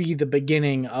just be the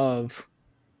beginning of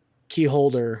key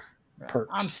holder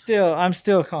perks. I'm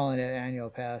still calling it annual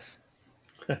pass.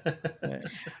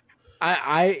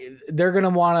 they're gonna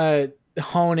want to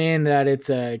hone in that it's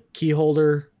a key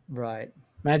holder, Right.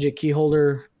 magic key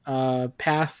holder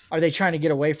pass. Are they trying to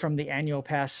get away from the annual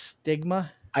pass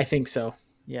stigma? I think so.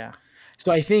 Yeah.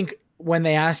 So I think when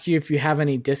they ask you if you have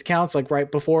any discounts, like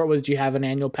right before it was, do you have an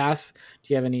annual pass? Do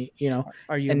you have any,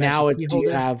 Are you? and a now magic it's, key do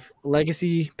you holder? have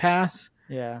legacy pass?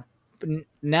 Yeah. But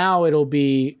now it'll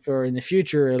be, or in the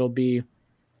future, it'll be,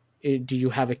 do you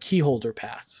have a key holder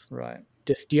pass? Right.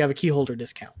 Do you have a key holder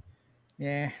discount?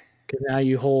 Yeah. Because now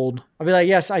you hold I'll be like,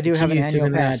 yes, I do have an keys to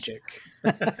annual the pass.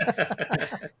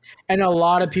 magic. And a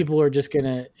lot of people are just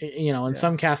gonna, and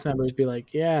some cast members be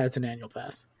like, yeah, it's an annual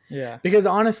pass. Yeah. Because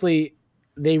honestly,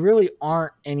 they really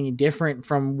aren't any different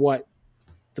from what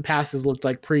the passes looked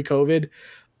like pre-COVID,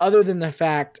 other than the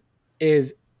fact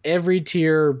is every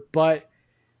tier but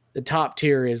the top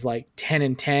tier is like 10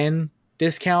 and 10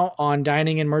 discount on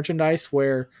dining and merchandise,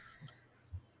 where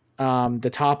the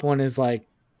top one is like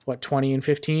what, 20 and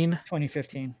 15.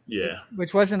 2015. Yeah,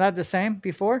 Which wasn't that the same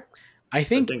before? I I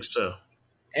think think so.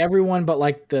 everyone but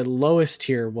like the lowest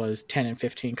tier was 10 and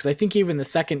 15, because I think even the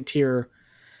second tier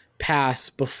pass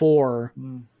before,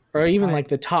 or even Right. like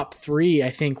the top three,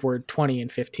 I think were 20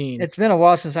 and 15. It's been a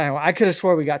while since I could have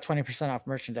swore we got 20% off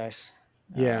merchandise.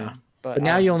 Yeah. But But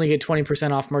now you only get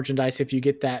 20% off merchandise if you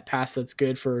get that pass that's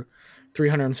good for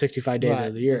 365 days right,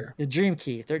 of the year. The Dream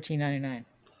Key, $13.99.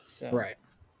 So Right.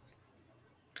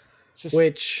 it's just,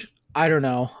 Which, I don't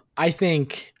know. I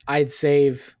think I'd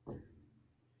save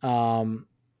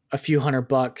a few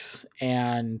 $100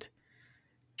 and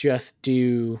just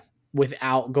do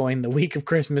without going the week of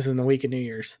Christmas and the week of New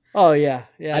Year's. oh yeah.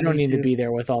 Yeah. I don't me need to too. be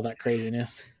there with all that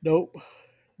craziness. Nope.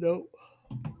 All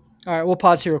right, we'll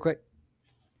pause here real quick.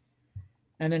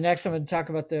 And then next I'm going to talk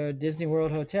about the Disney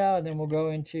World Hotel, and then we'll go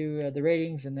into the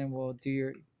ratings, and then we'll do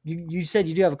your. You said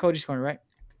you do have a Cody's Corner, right?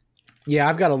 Yeah,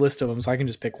 I've got a list of them, so I can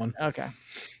just pick one. Okay.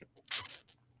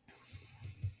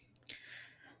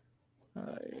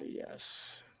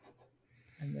 Yes.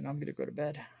 And then I'm going to go to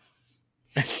bed.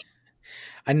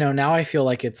 I know, now I feel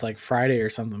like it's like Friday or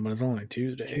something, but it's only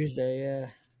Tuesday. Tuesday, yeah.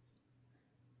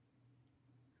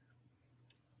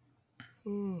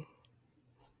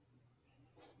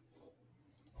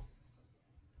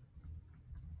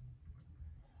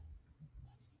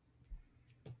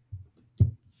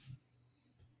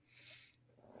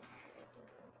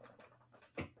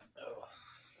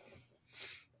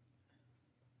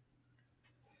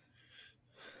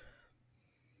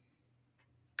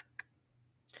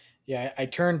 Yeah, I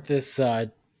turned this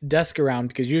desk around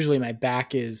because usually my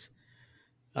back is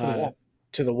to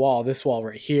the wall, this wall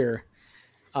right here.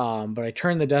 But I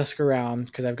turned the desk around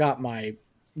because I've got my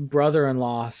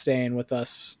brother-in-law staying with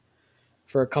us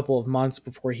for a couple of months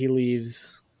before he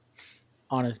leaves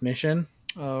on his mission.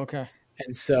 Oh, okay.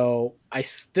 And so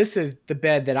this is the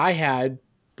bed that I had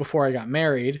before I got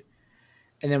married.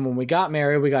 And then when we got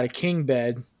married, we got a king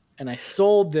bed, and I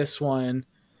sold this one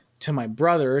to my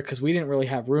brother because we didn't really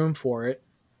have room for it.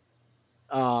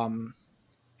 And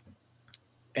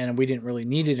we didn't really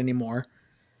need it anymore.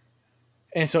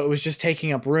 And so it was just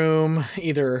taking up room,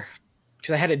 either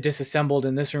because I had it disassembled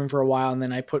in this room for a while, and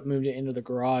then I moved it into the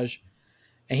garage.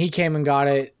 And he came and got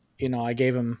it. I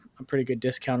gave him a pretty good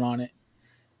discount on it.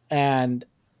 And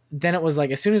then it was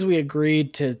like, as soon as we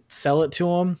agreed to sell it to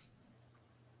him,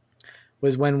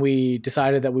 was when we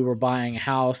decided that we were buying a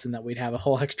house and that we'd have a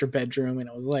whole extra bedroom. And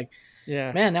it was like,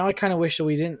 Yeah. man, now I kind of wish that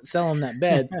we didn't sell him that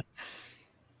bed.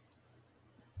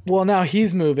 Well, now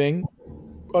he's moving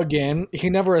again. He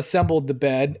never assembled the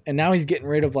bed, and now he's getting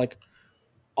rid of like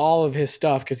all of his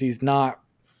stuff because he's not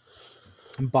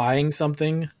buying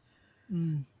something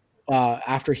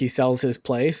after he sells his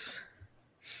place.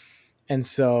 And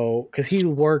so, because he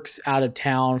works out of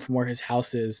town from where his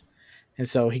house is, and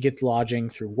so he gets lodging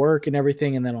through work and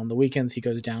everything, and then on the weekends he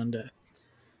goes down to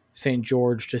St.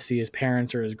 George to see his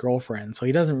parents or his girlfriend. So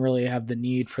he doesn't really have the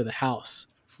need for the house.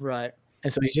 Right.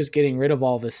 And so he's just getting rid of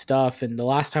all of his stuff. And the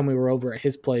last time we were over at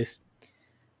his place,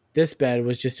 this bed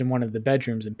was just in one of the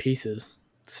bedrooms in pieces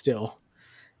still.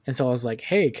 And so I was like,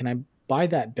 hey, can I buy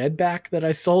that bed back that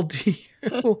I sold to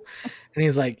you? And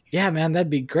he's like, yeah, man, that'd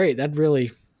be great. That'd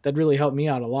really help me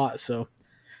out a lot. So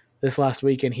this last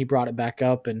weekend he brought it back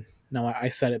up, and now I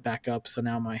set it back up. So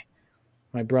now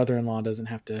my brother-in-law doesn't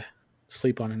have to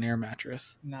sleep on an air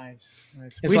mattress. Nice.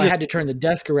 And so I had to turn the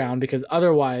desk around because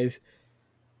otherwise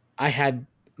I had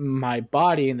my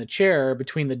body in the chair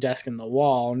between the desk and the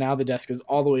wall. Now the desk is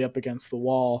all the way up against the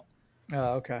wall.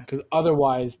 Oh, okay. Because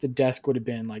otherwise the desk would have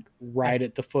been like right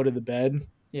at the foot of the bed.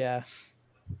 Yeah.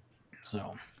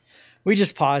 So We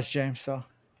just paused, James. So.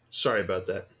 Sorry about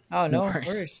that. Oh, no No worries.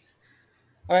 worries.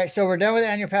 All right, so we're done with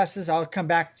annual passes. I'll come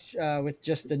back with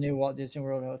just the new Walt Disney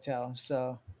World Hotel.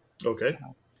 So, Okay.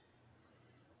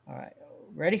 all right,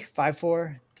 ready? 5,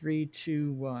 4, 3,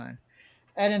 2, 1.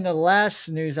 And then the last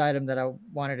news item that I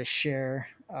wanted to share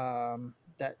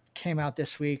that came out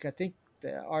this week, I think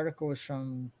the article was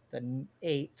from the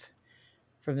 8th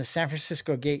from the San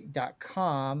Francisco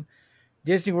Gate.com.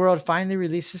 Disney World finally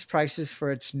releases prices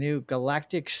for its new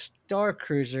Galactic Star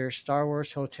Cruiser Star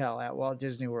Wars Hotel at Walt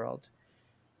Disney World.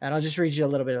 And I'll just read you a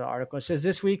little bit of the article. It says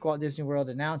this week, Walt Disney World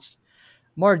announced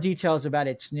more details about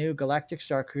its new Galactic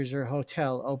Star Cruiser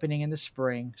Hotel opening in the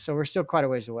spring. So we're still quite a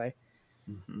ways away.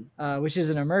 Which is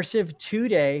an immersive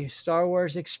 2-day Star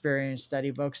Wars experience that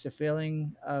evokes the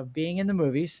feeling of being in the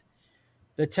movies.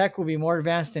 The tech will be more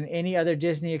advanced than any other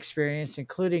Disney experience,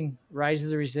 including Rise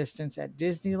of the Resistance at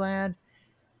Disneyland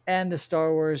and the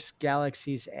Star Wars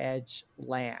Galaxy's Edge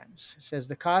lands. It says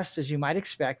the cost, as you might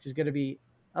expect, is going to be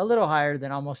a little higher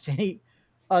than almost any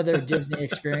other Disney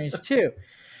experience, too,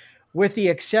 with the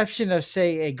exception of,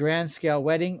 say, a grand scale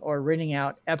wedding or renting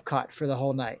out Epcot for the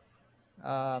whole night.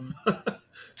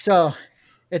 So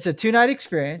it's a 2-night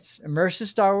experience, immersive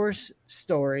Star Wars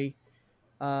story.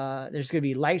 There's going to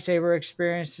be lightsaber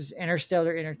experiences,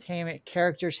 interstellar entertainment,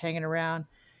 characters hanging around.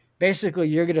 Basically,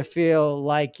 you're going to feel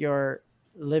like you're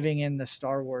living in the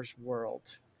Star Wars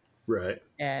world. Right.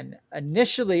 And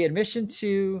initially, admission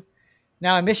to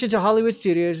Hollywood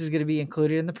Studios is going to be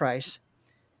included in the price,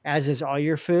 as is all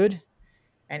your food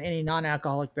and any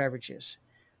non-alcoholic beverages.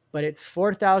 But it's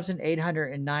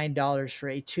 $4,809 for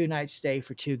a 2-night stay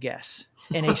for 2 guests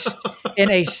in a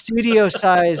studio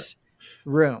size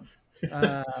room.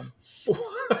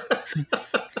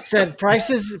 Said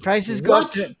prices go up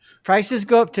to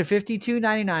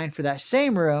 $52.99 for that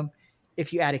same room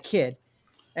if you add a kid,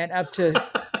 and up to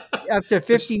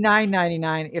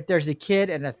 $59.99 if there's a kid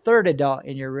and a third adult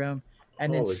in your room.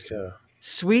 And Holy then cow.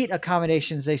 suite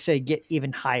accommodations, they say, get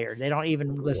even higher. They don't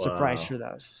even list a price for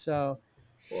those. So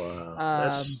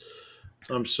wow,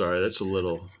 I'm sorry, that's a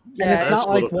little. And it's not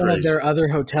like one of crazy. their other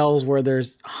hotels where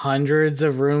there's hundreds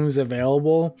of rooms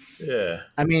available. Yeah.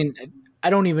 I mean, I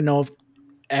don't even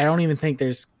think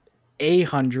there's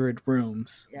 100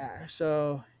 rooms. Yeah.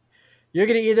 So you're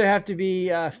going to either have to be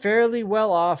fairly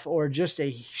well off or just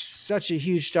such a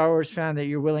huge Star Wars fan that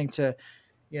you're willing to,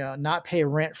 not pay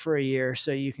rent for a year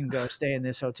so you can go stay in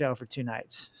this hotel for 2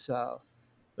 nights. So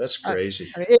that's crazy.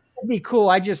 I mean, it'd be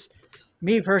cool.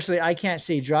 Me personally, I can't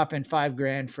see dropping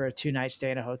 $5,000 for a 2-night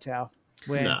stay in a hotel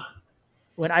when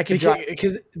I can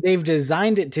because they've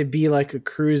designed it to be like a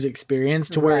cruise experience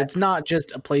to where it's not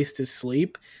just a place to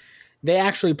sleep. They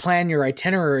actually plan your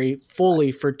itinerary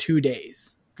fully for 2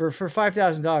 days. For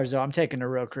 $5,000 though, I'm taking a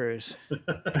real cruise.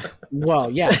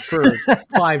 Well, yeah, for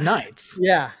 5 nights.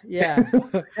 Yeah.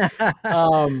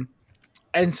 And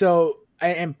so,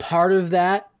 and part of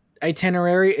that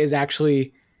itinerary is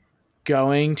actually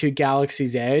going to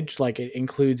Galaxy's Edge. Like, it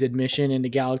includes admission into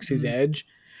Galaxy's Edge,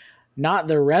 not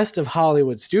the rest of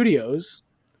Hollywood Studios,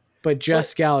 but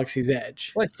just Galaxy's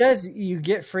Edge. Well, it says you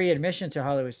get free admission to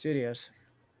Hollywood Studios.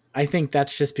 I think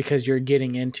that's just because you're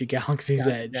getting into Galaxy's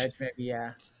Edge. Maybe,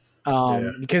 yeah.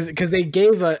 Because they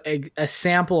gave a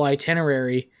sample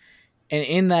itinerary, and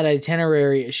in that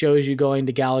itinerary it shows you going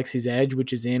to Galaxy's Edge,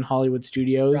 which is in Hollywood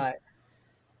Studios. Right.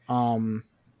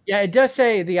 Yeah, it does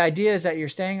say the idea is that you're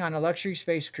staying on a luxury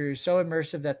space cruise so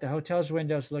immersive that the hotel's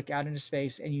windows look out into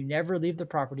space and you never leave the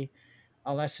property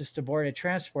unless it's to board a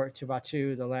transport to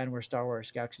Batuu, the land where Star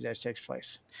Wars Galaxy's Edge takes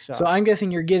place. So I'm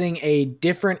guessing you're getting a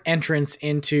different entrance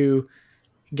into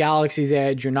Galaxy's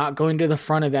Edge. You're not going to the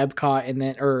front of Epcot and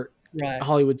then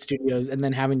Hollywood Studios and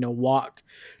then having to walk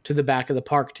to the back of the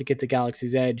park to get to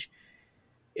Galaxy's Edge.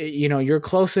 You're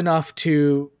close enough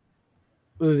to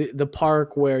the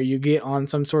park where you get on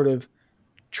some sort of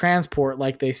transport,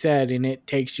 like they said, and it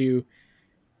takes you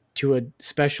to a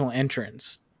special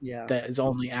entrance that is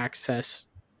only access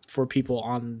for people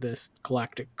on this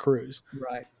galactic cruise.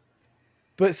 Right.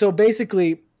 But so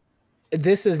basically,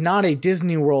 this is not a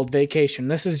Disney World vacation.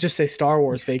 This is just a Star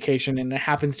Wars vacation, and it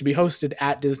happens to be hosted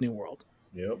at Disney World.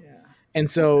 Yep. Yeah. And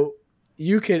so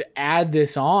you could add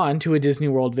this on to a Disney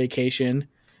World vacation,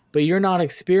 but you're not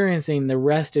experiencing the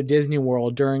rest of Disney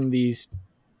World during these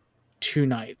 2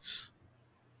 nights.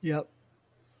 Yep.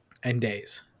 And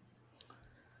days.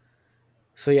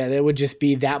 So yeah, that would just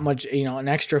be that much, an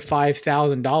extra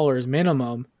 $5,000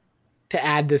 minimum to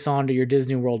add this on to your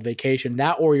Disney World vacation.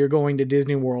 That, or you're going to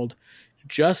Disney World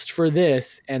just for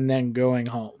this and then going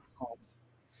home.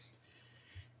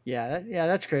 Yeah,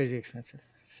 that's crazy expensive.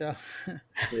 So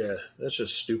yeah, that's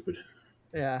just stupid.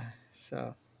 Yeah.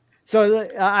 So So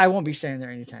I won't be staying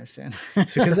there anytime soon.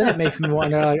 So because then it makes me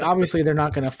wonder. Like, obviously, they're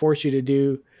not going to force you to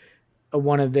do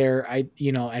one of their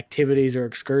activities or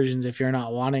excursions if you're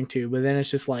not wanting to. But then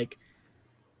it's just like,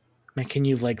 man, can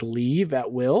you like leave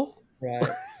at will? Right.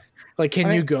 Like, can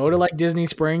you go to like Disney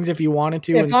Springs if you wanted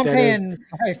to? If I'm paying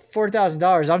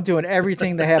 $4,000, I'm doing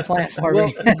everything they have planned for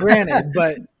me. Granted,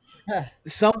 but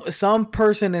some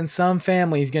person in some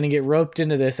family is going to get roped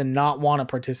into this and not want to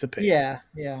participate. Yeah.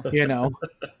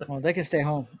 Well, they can stay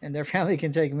home and their family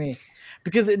can take me.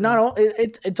 Because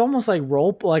it's almost like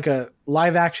like a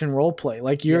live action role play.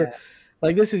 Like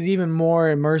like this is even more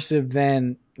immersive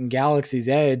than Galaxy's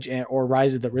Edge or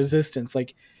Rise of the Resistance.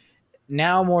 Like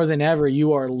now more than ever,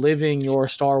 you are living your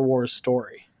Star Wars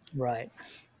story. Right.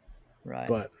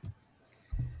 But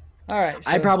all right,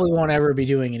 I probably won't ever be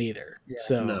doing it either. Yeah.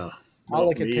 So No, I'll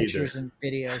look at pictures and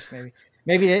videos.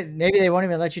 Maybe they won't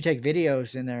even let you take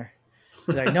videos in there.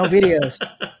 They're like, no videos.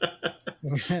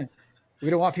 We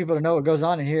don't want people to know what goes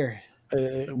on in here.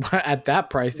 At that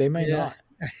price, they may not.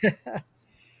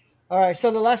 All right. So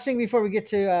the last thing before we get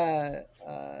to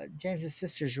James's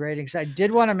sister's ratings, I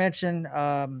did want to mention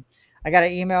I got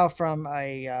an email from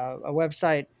a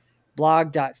website,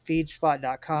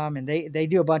 blog.feedspot.com, and they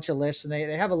do a bunch of lists, and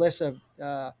they have a list of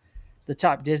the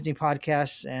top Disney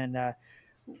podcasts, and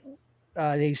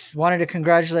they wanted to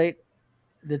congratulate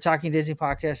the Talking Disney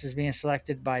podcast as being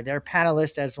selected by their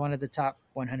panelists as one of the top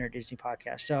 100 Disney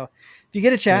podcasts. So if you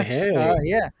get a chance,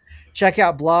 check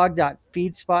out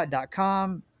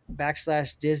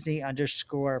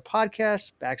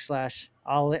blog.feedspot.com/Disney_podcast/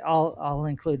 I'll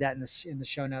include that in the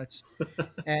show notes.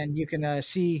 And you can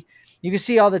see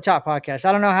all the top podcasts.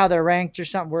 I don't know how they're ranked or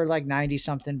something. We're like 90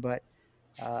 something, but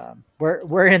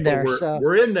we're in there.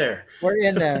 We're in there. We're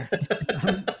in there.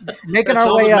 Making That's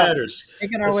our all way that up. matters.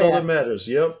 Making our That's way all up. that matters.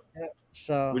 Yep.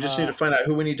 So we just need to find out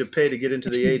who we need to pay to get into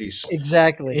the 80s.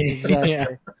 Exactly. Yeah.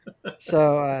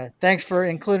 So thanks for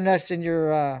including us in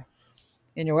your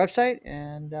website.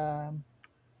 And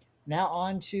now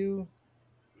on to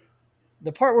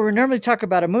the part where we normally talk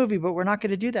about a movie, but we're not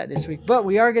going to do that this week. But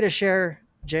we are going to share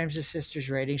James's sister's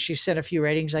ratings. She sent a few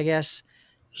ratings, I guess.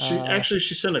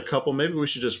 She sent a couple. Maybe we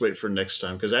should just wait for next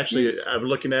time, because actually I'm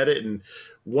looking at it and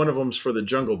one of them's for the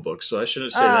Jungle Book, so I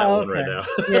shouldn't say that one right now.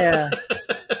 Yeah.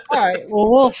 All right. Well,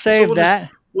 we'll save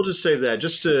that. We'll just save that.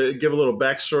 Just to give a little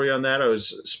backstory on that, I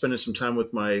was spending some time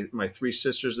with my three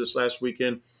sisters this last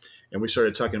weekend, and we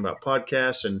started talking about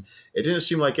podcasts, and it didn't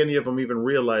seem like any of them even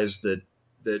realized that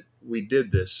we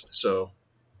did this. So,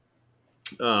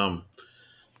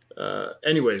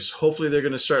 anyways, hopefully they're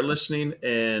going to start listening,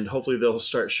 and hopefully they'll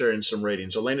start sharing some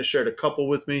ratings. Elena shared a couple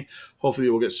with me. Hopefully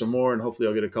we'll get some more, and hopefully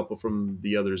I'll get a couple from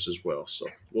the others as well. So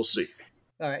we'll see.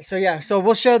 All right. So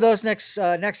we'll share those next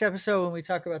episode when we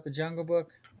talk about the Jungle Book.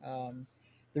 The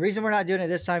reason we're not doing it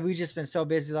this time, we've just been so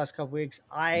busy the last couple weeks.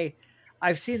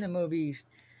 I've seen the movies,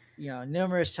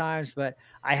 numerous times, but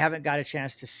I haven't got a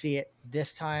chance to see it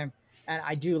this time. And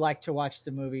I do like to watch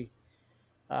the movie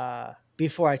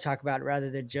before I talk about it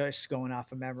rather than just going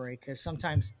off of memory, because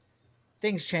sometimes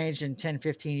things change in 10,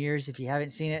 15 years. If you haven't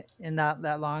seen it in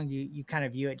that long, you kind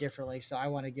of view it differently. So I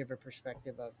want to give a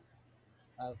perspective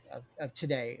of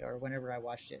today or whenever I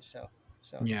watched it. So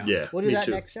yeah, we'll do that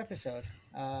too. next episode.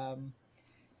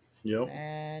 Yep.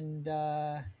 And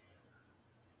the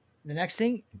next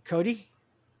thing, Cody,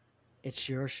 it's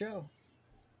your show.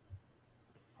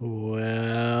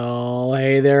 Well,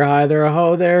 hey there, hi there,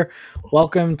 ho there.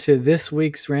 Welcome to this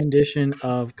week's rendition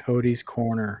of Cody's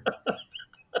Corner.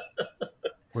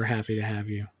 We're happy to have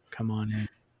you. Come on in.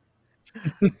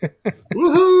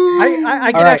 Woohoo!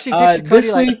 I can actually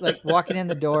picture Cody like walking in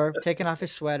the door, taking off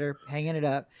his sweater, hanging it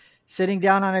up, sitting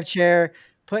down on a chair,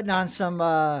 putting on some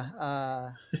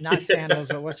not sandals,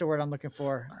 but what's the word I'm looking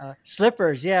for?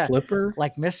 Slippers, yeah. Slipper?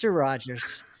 Like Mr.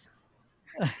 Rogers.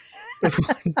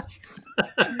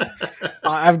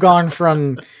 I've gone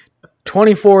from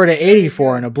 24 to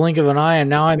 84 in a blink of an eye, and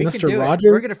now I'm Mr. Rogers.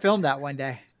 We're going to film that one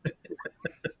day.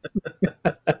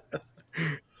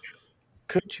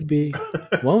 Could you be?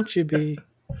 Won't you be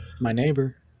my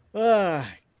neighbor? All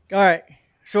right.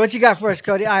 So what you got for us,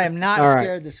 Cody? I am not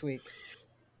scared this week.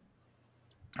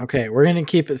 Okay, we're going to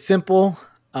keep it simple.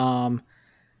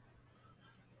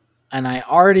 And I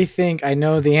already think I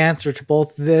know the answer to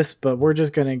both of this, but we're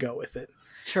just going to go with it.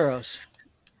 Churros.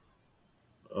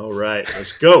 All right,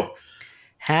 let's go.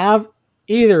 Have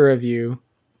either of you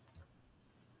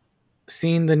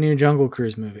seen the new Jungle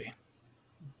Cruise movie?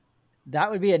 That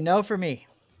would be a no for me.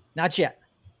 Not yet.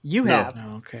 You have.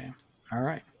 No, okay. All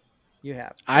right. You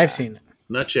have. I've seen it.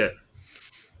 Not yet.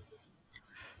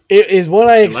 It is what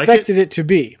I expected it to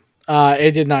be.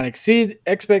 It did not exceed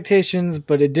expectations,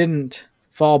 but it didn't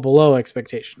fall below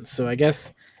expectations. So I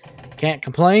guess can't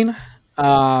complain.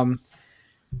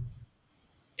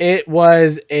 It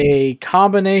was a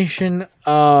combination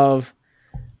of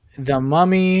The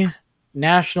Mummy,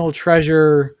 National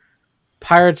Treasure,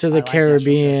 Pirates of I the like National Treasure.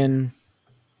 Caribbean.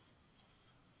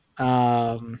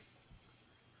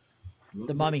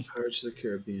 The Mummy. Pirates of the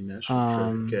Caribbean, National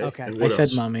Treasure. Okay. Okay. And I what said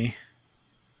else? Mummy.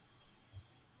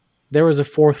 There was a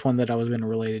fourth one that I was going to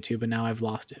relate it to, but now I've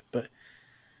lost it. But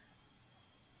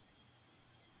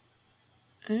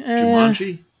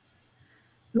Jumanji?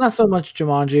 not so much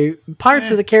Jumanji.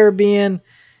 Pirates of the Caribbean,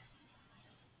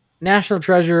 National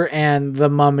Treasure, and The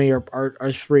Mummy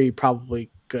are three probably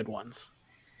good ones.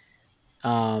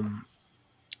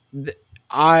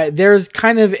 There's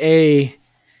kind of a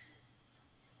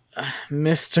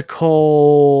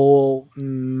mystical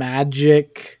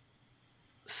magic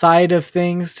side of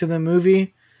things to the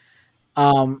movie.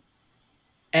 And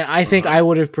I think I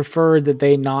would have preferred that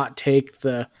they not take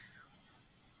the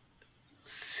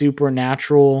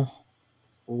supernatural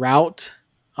route.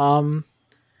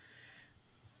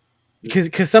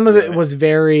 Because some of it was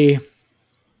very,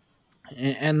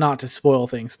 and not to spoil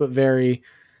things, but very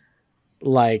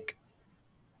like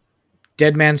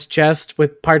Dead Man's Chest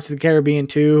with Pirates of the Caribbean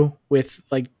 2, with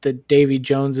like the Davy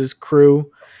Jones's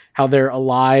crew, how they're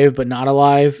alive but not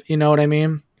alive. You know what I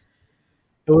mean?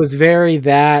 It was very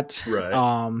that.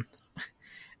 Right.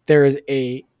 There is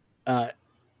a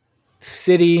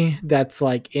city that's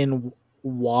like in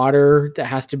water that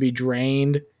has to be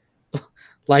drained,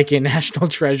 like in National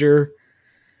Treasure.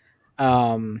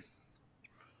 So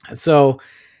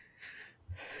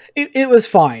it was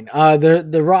fine.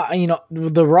 The Rock,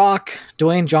 the Rock,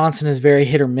 Dwayne Johnson is very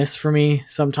hit or miss for me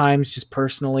sometimes, just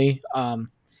personally.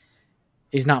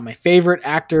 He's not my favorite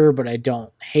actor, but I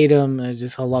don't hate him. It's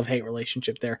just a love-hate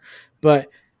relationship there. But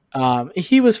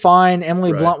he was fine.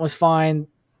 Emily Blunt was fine.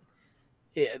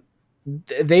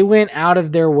 They went out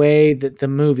of their way, that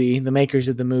the makers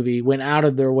of the movie went out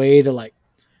of their way to like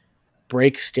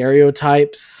break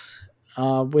stereotypes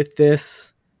with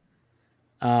this.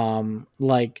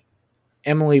 Like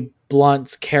Emily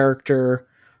Blunt's character,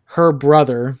 her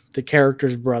brother, the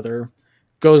character's brother,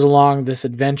 goes along this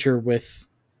adventure with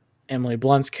Emily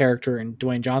Blunt's character and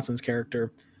Dwayne Johnson's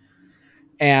character,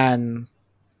 and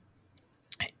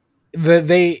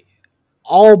they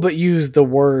all but use the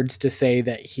words to say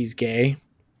that he's gay,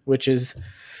 which is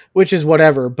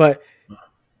whatever. But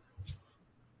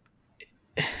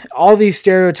all these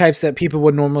stereotypes that people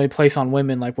would normally place on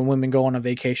women, like when women go on a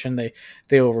vacation, they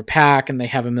overpack and they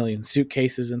have a million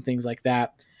suitcases and things like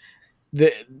that.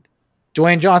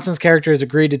 Dwayne Johnson's character has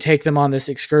agreed to take them on this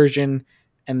excursion,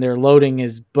 and they're loading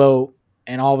his boat,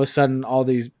 and all of a sudden all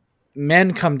these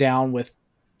men come down with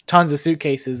tons of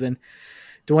suitcases, and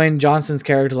Dwayne Johnson's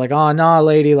character is like, "Oh, nah,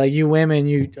 lady, like you women,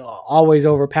 you always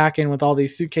overpacking with all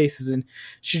these suitcases." And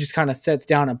she just kind of sets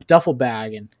down a duffel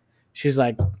bag, and she's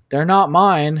like, "They're not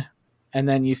mine." And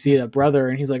then you see the brother,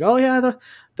 and he's like, "Oh yeah,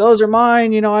 those are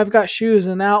mine. I've got shoes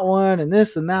in that one, and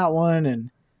this and that one."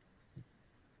 And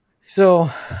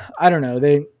so, I don't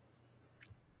know.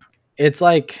 It's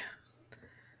like,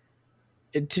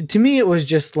 to me, it was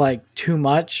just like too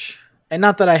much. And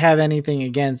not that I have anything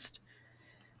against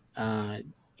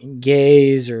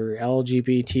gays or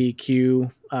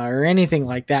LGBTQ or anything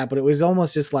like that, but it was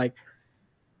almost just like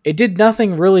it did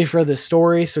nothing really for the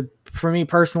story. So for me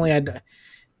personally,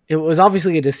 it was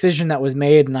obviously a decision that was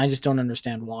made, and I just don't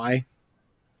understand why.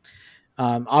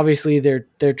 Obviously,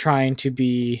 they're trying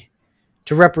to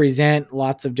represent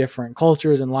lots of different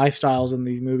cultures and lifestyles in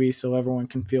these movies, so everyone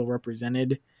can feel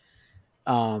represented.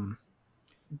 So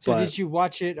did you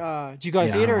watch it? Did you go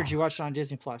to theater, or did you watch it on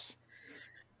Disney Plus?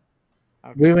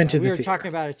 Okay. We went to the We were theater. talking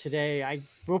about it today.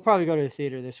 We'll probably go to the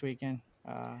theater this weekend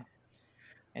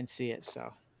and see it.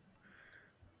 So,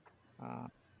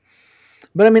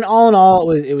 but I mean, all in all,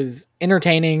 it was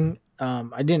entertaining.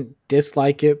 I didn't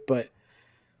dislike it, but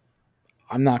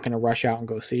I'm not going to rush out and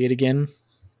go see it again.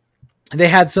 They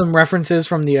had some references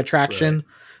from the attraction,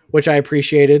 which I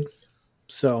appreciated.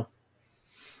 So,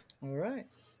 all right.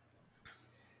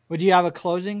 Well, do you have a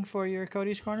closing for your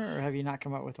Cody's Corner, or have you not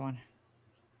come up with one?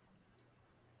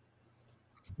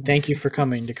 Thank you for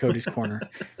coming to Cody's Corner.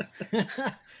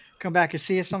 Come back and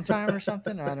see us sometime or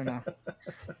something. I don't know.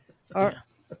 Yeah.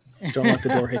 Don't let the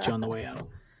door hit you on the way out.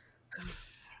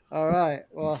 All right.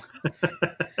 Well,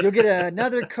 you'll get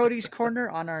another Cody's Corner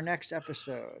on our next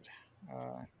episode,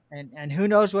 and who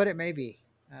knows what it may be.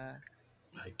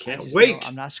 I can't wait.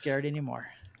 I'm not scared anymore.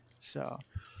 So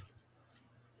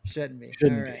shouldn't be.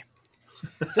 Shouldn't All right.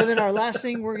 So then our last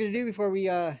thing we're going to do before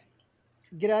we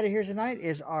get out of here tonight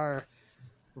is our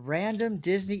random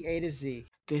Disney A to Z.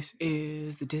 This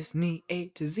is the Disney A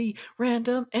to Z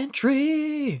random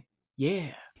entry.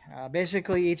 Yeah.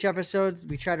 Basically, each episode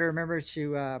we try to remember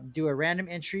to do a random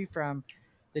entry from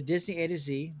the Disney A to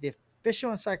Z, the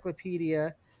official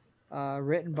encyclopedia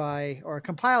written by or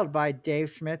compiled by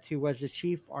Dave Smith, who was the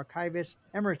chief archivist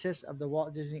emeritus of the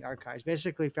Walt Disney Archives.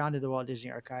 Basically, founded the Walt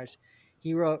Disney Archives.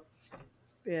 He wrote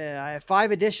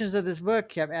 5 editions of this book,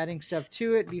 kept adding stuff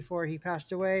to it before he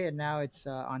passed away, and now it's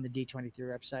on the D23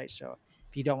 website. So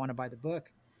if you don't want to buy the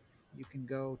book, you can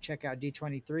go check out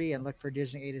D23 and look for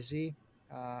Disney A to Z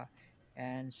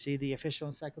and see the official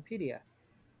encyclopedia.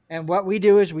 And what we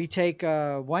do is we take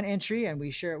one entry and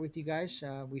we share it with you guys.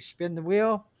 We spin the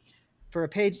wheel for a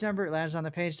page number. It lands on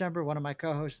the page number. One of my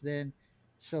co-hosts then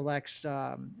selects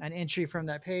an entry from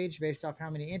that page based off how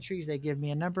many entries. They give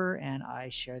me a number and I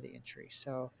share the entry.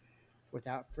 So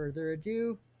without further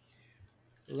ado,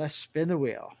 let's spin the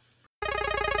wheel.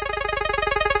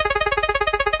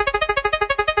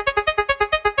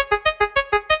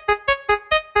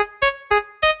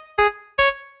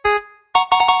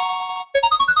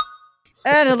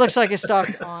 And it looks like it's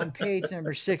stuck on page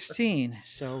number 16.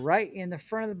 So right in the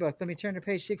front of the book. Let me turn to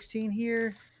page 16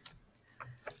 here.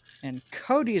 And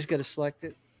Cody is going to select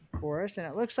it for us. And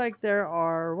it looks like there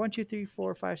are 1, 2, 3,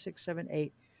 4, 5, 6, 7,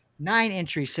 8, 9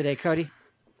 entries today, Cody.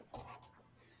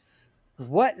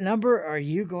 What number are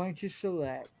you going to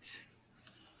select?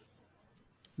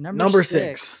 Number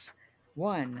 6.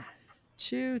 1,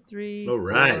 2, 3, All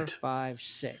right. 4, 5,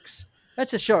 6.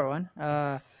 That's a short one.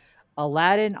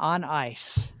 Aladdin on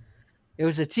Ice. It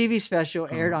was a TV special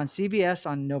aired on CBS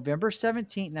on November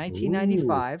 17th,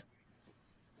 1995. Ooh.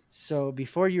 So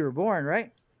before you were born,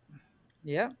 right?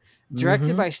 Yeah.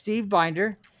 Directed by Steve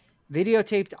Binder.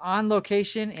 Videotaped on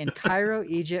location in Cairo,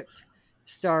 Egypt.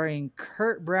 Starring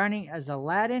Kurt Browning as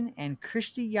Aladdin and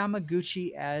Christy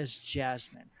Yamaguchi as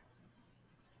Jasmine.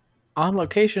 On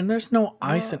location? There's no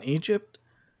ice in Egypt?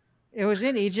 It was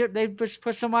in Egypt. They just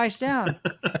put some ice down.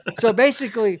 So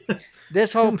basically,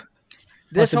 this whole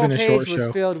page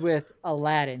was filled with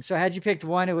Aladdin. So had you picked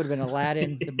one, it would have been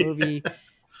Aladdin, the movie.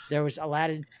 There was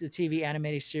Aladdin, the TV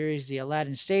animated series, the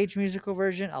Aladdin stage musical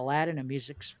version, Aladdin, a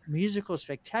musical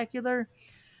spectacular,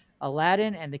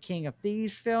 Aladdin and the King of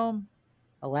Thieves film,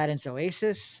 Aladdin's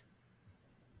Oasis,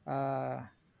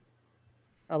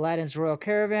 Aladdin's Royal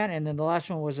Caravan, and then the last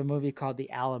one was a movie called The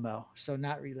Alamo. So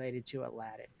not related to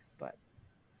Aladdin, but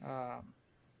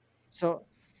so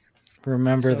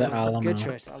remember the Alamo. Good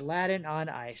choice. Aladdin on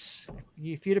Ice.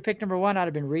 If you'd have picked number 1, I'd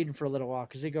have been reading for a little while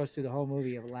because it goes through the whole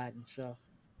movie of Aladdin. So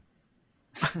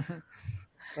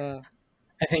I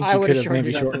think you could have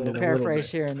maybe shortened it a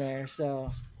paraphrase here and there. So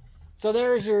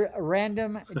there's your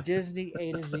random Disney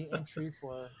A to Z entry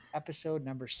for episode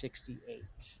number 68.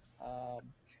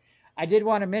 I did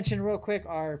want to mention real quick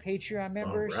our Patreon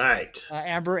members. All right.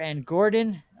 Amber and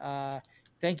Gordon.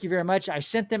 Thank you very much. I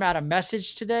sent them out a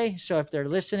message today. So if they're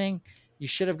listening, you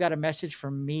should have got a message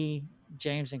from me,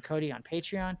 James, and Cody on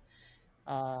Patreon.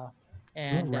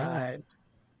 And all right.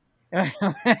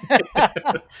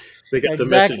 They got the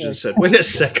message and said, wait a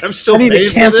sec, I'm still paying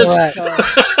for this.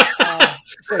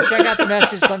 So check out the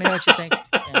message. Let me know what you think.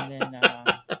 And then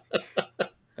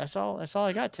that's all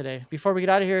I got today. Before we get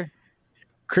out of here.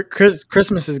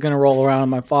 Christmas is going to roll around.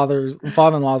 My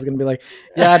father-in-law is going to be like,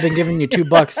 yeah, I've been giving you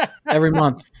 $2 every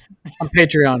month on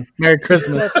Patreon. Merry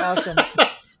Christmas. That's awesome.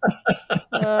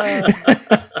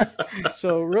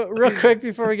 So real quick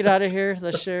before we get out of here,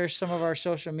 let's share some of our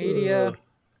social media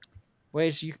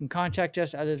ways you can contact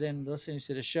us other than listening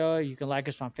to the show. You can like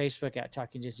us on Facebook at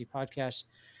Talking Disney Podcast.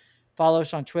 Follow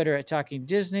us on Twitter at Talking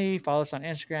Disney. Follow us on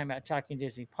Instagram at Talking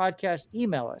Disney Podcast.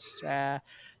 Email us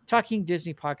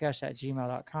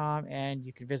talkingdisneypodcast@gmail.com. And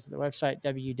you can visit the website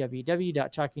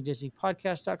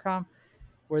www.talkingdisneypodcast.com,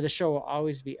 where the show will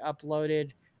always be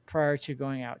uploaded prior to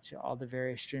going out to all the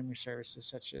various streaming services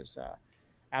such as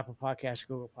Apple Podcasts,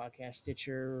 Google Podcasts,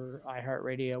 Stitcher,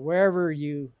 iHeartRadio, wherever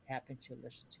you happen to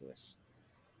listen to us.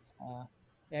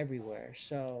 Everywhere.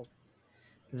 So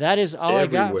that is all I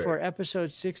got for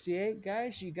episode 68,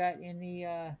 guys. You got any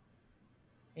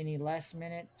last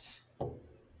minute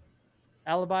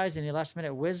alibis, any last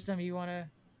minute wisdom you want to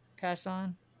pass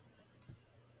on?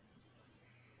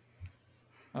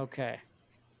 Okay. I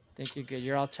think you're good.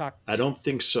 You're all I don't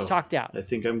think so. Talked out. I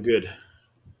think I'm good.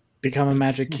 Become a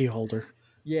magic key holder.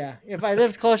 Yeah. If I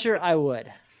lived closer, I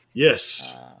would.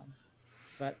 Yes.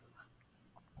 But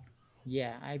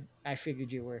yeah, I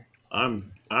figured you were.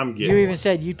 I'm getting. You even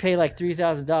said you'd pay like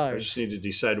 $3,000. I just need to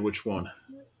decide which one.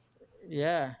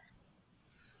 Yeah.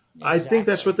 I think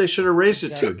that's what they should have raised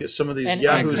it to. Get some of these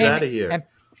yahoos out of here.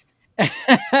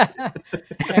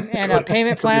 And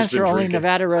payment plans for only drinking.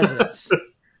 Nevada residents.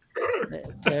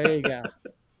 There you go.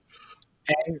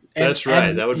 That's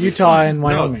right. That would be Utah fun. and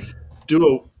Wyoming.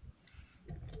 No,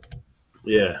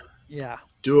 Yeah.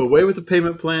 do away with the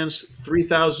payment plans.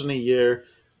 $3,000 a year.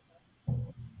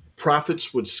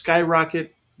 Profits would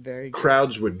skyrocket. Very good.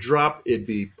 Crowds would drop. It'd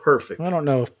be perfect. I don't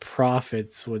know if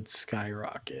profits would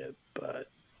skyrocket, but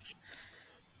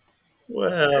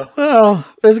Well,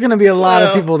 there's going to be a lot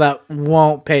of people that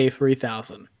won't pay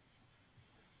 $3,000.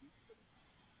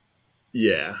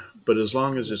 Yeah, but as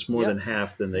long as it's more Yep. than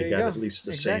half, then they There you got go. at least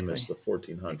the Exactly. same as the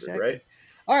 1,400, Exactly. right?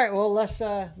 All right. Well, let's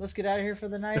get out of here for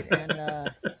the night,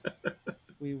 and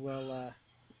we will.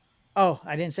 Oh,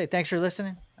 I didn't say thanks for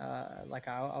listening. Like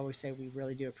I always say, we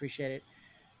really do appreciate it.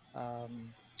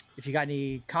 If you got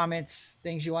any comments,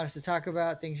 things you want us to talk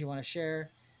about, things you want to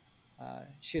share,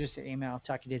 shoot us an email,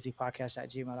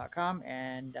 talkingdisneypodcast@gmail.com,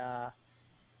 and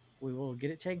we will get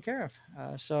it taken care of.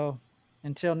 So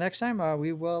until next time,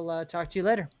 we will talk to you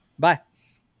later. Bye.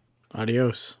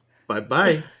 Adios.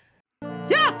 Bye-bye.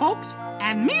 Yeah, folks,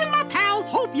 and me and my pals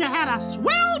hope you had a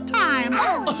swell time.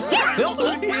 Yeah.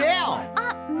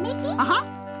 Mickey? Uh-huh.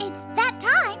 It's that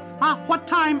time. What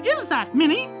time is that,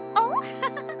 Minnie? Oh,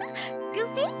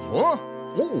 Goofy? Huh?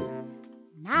 Oh,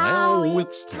 Now now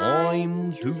it's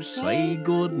time to say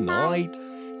goodnight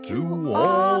to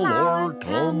all our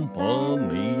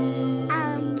company.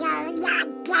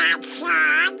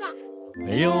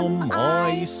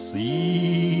 M-I-C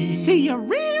See you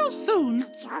real soon.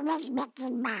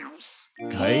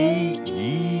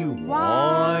 K-E-Y.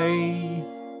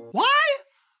 Why?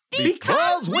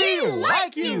 Because we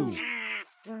like you.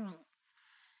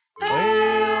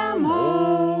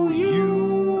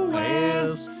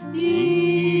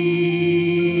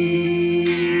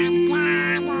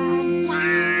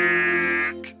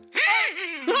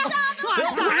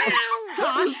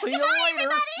 See you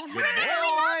later.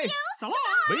 Goodbye. So long.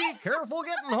 Be careful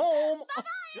getting home.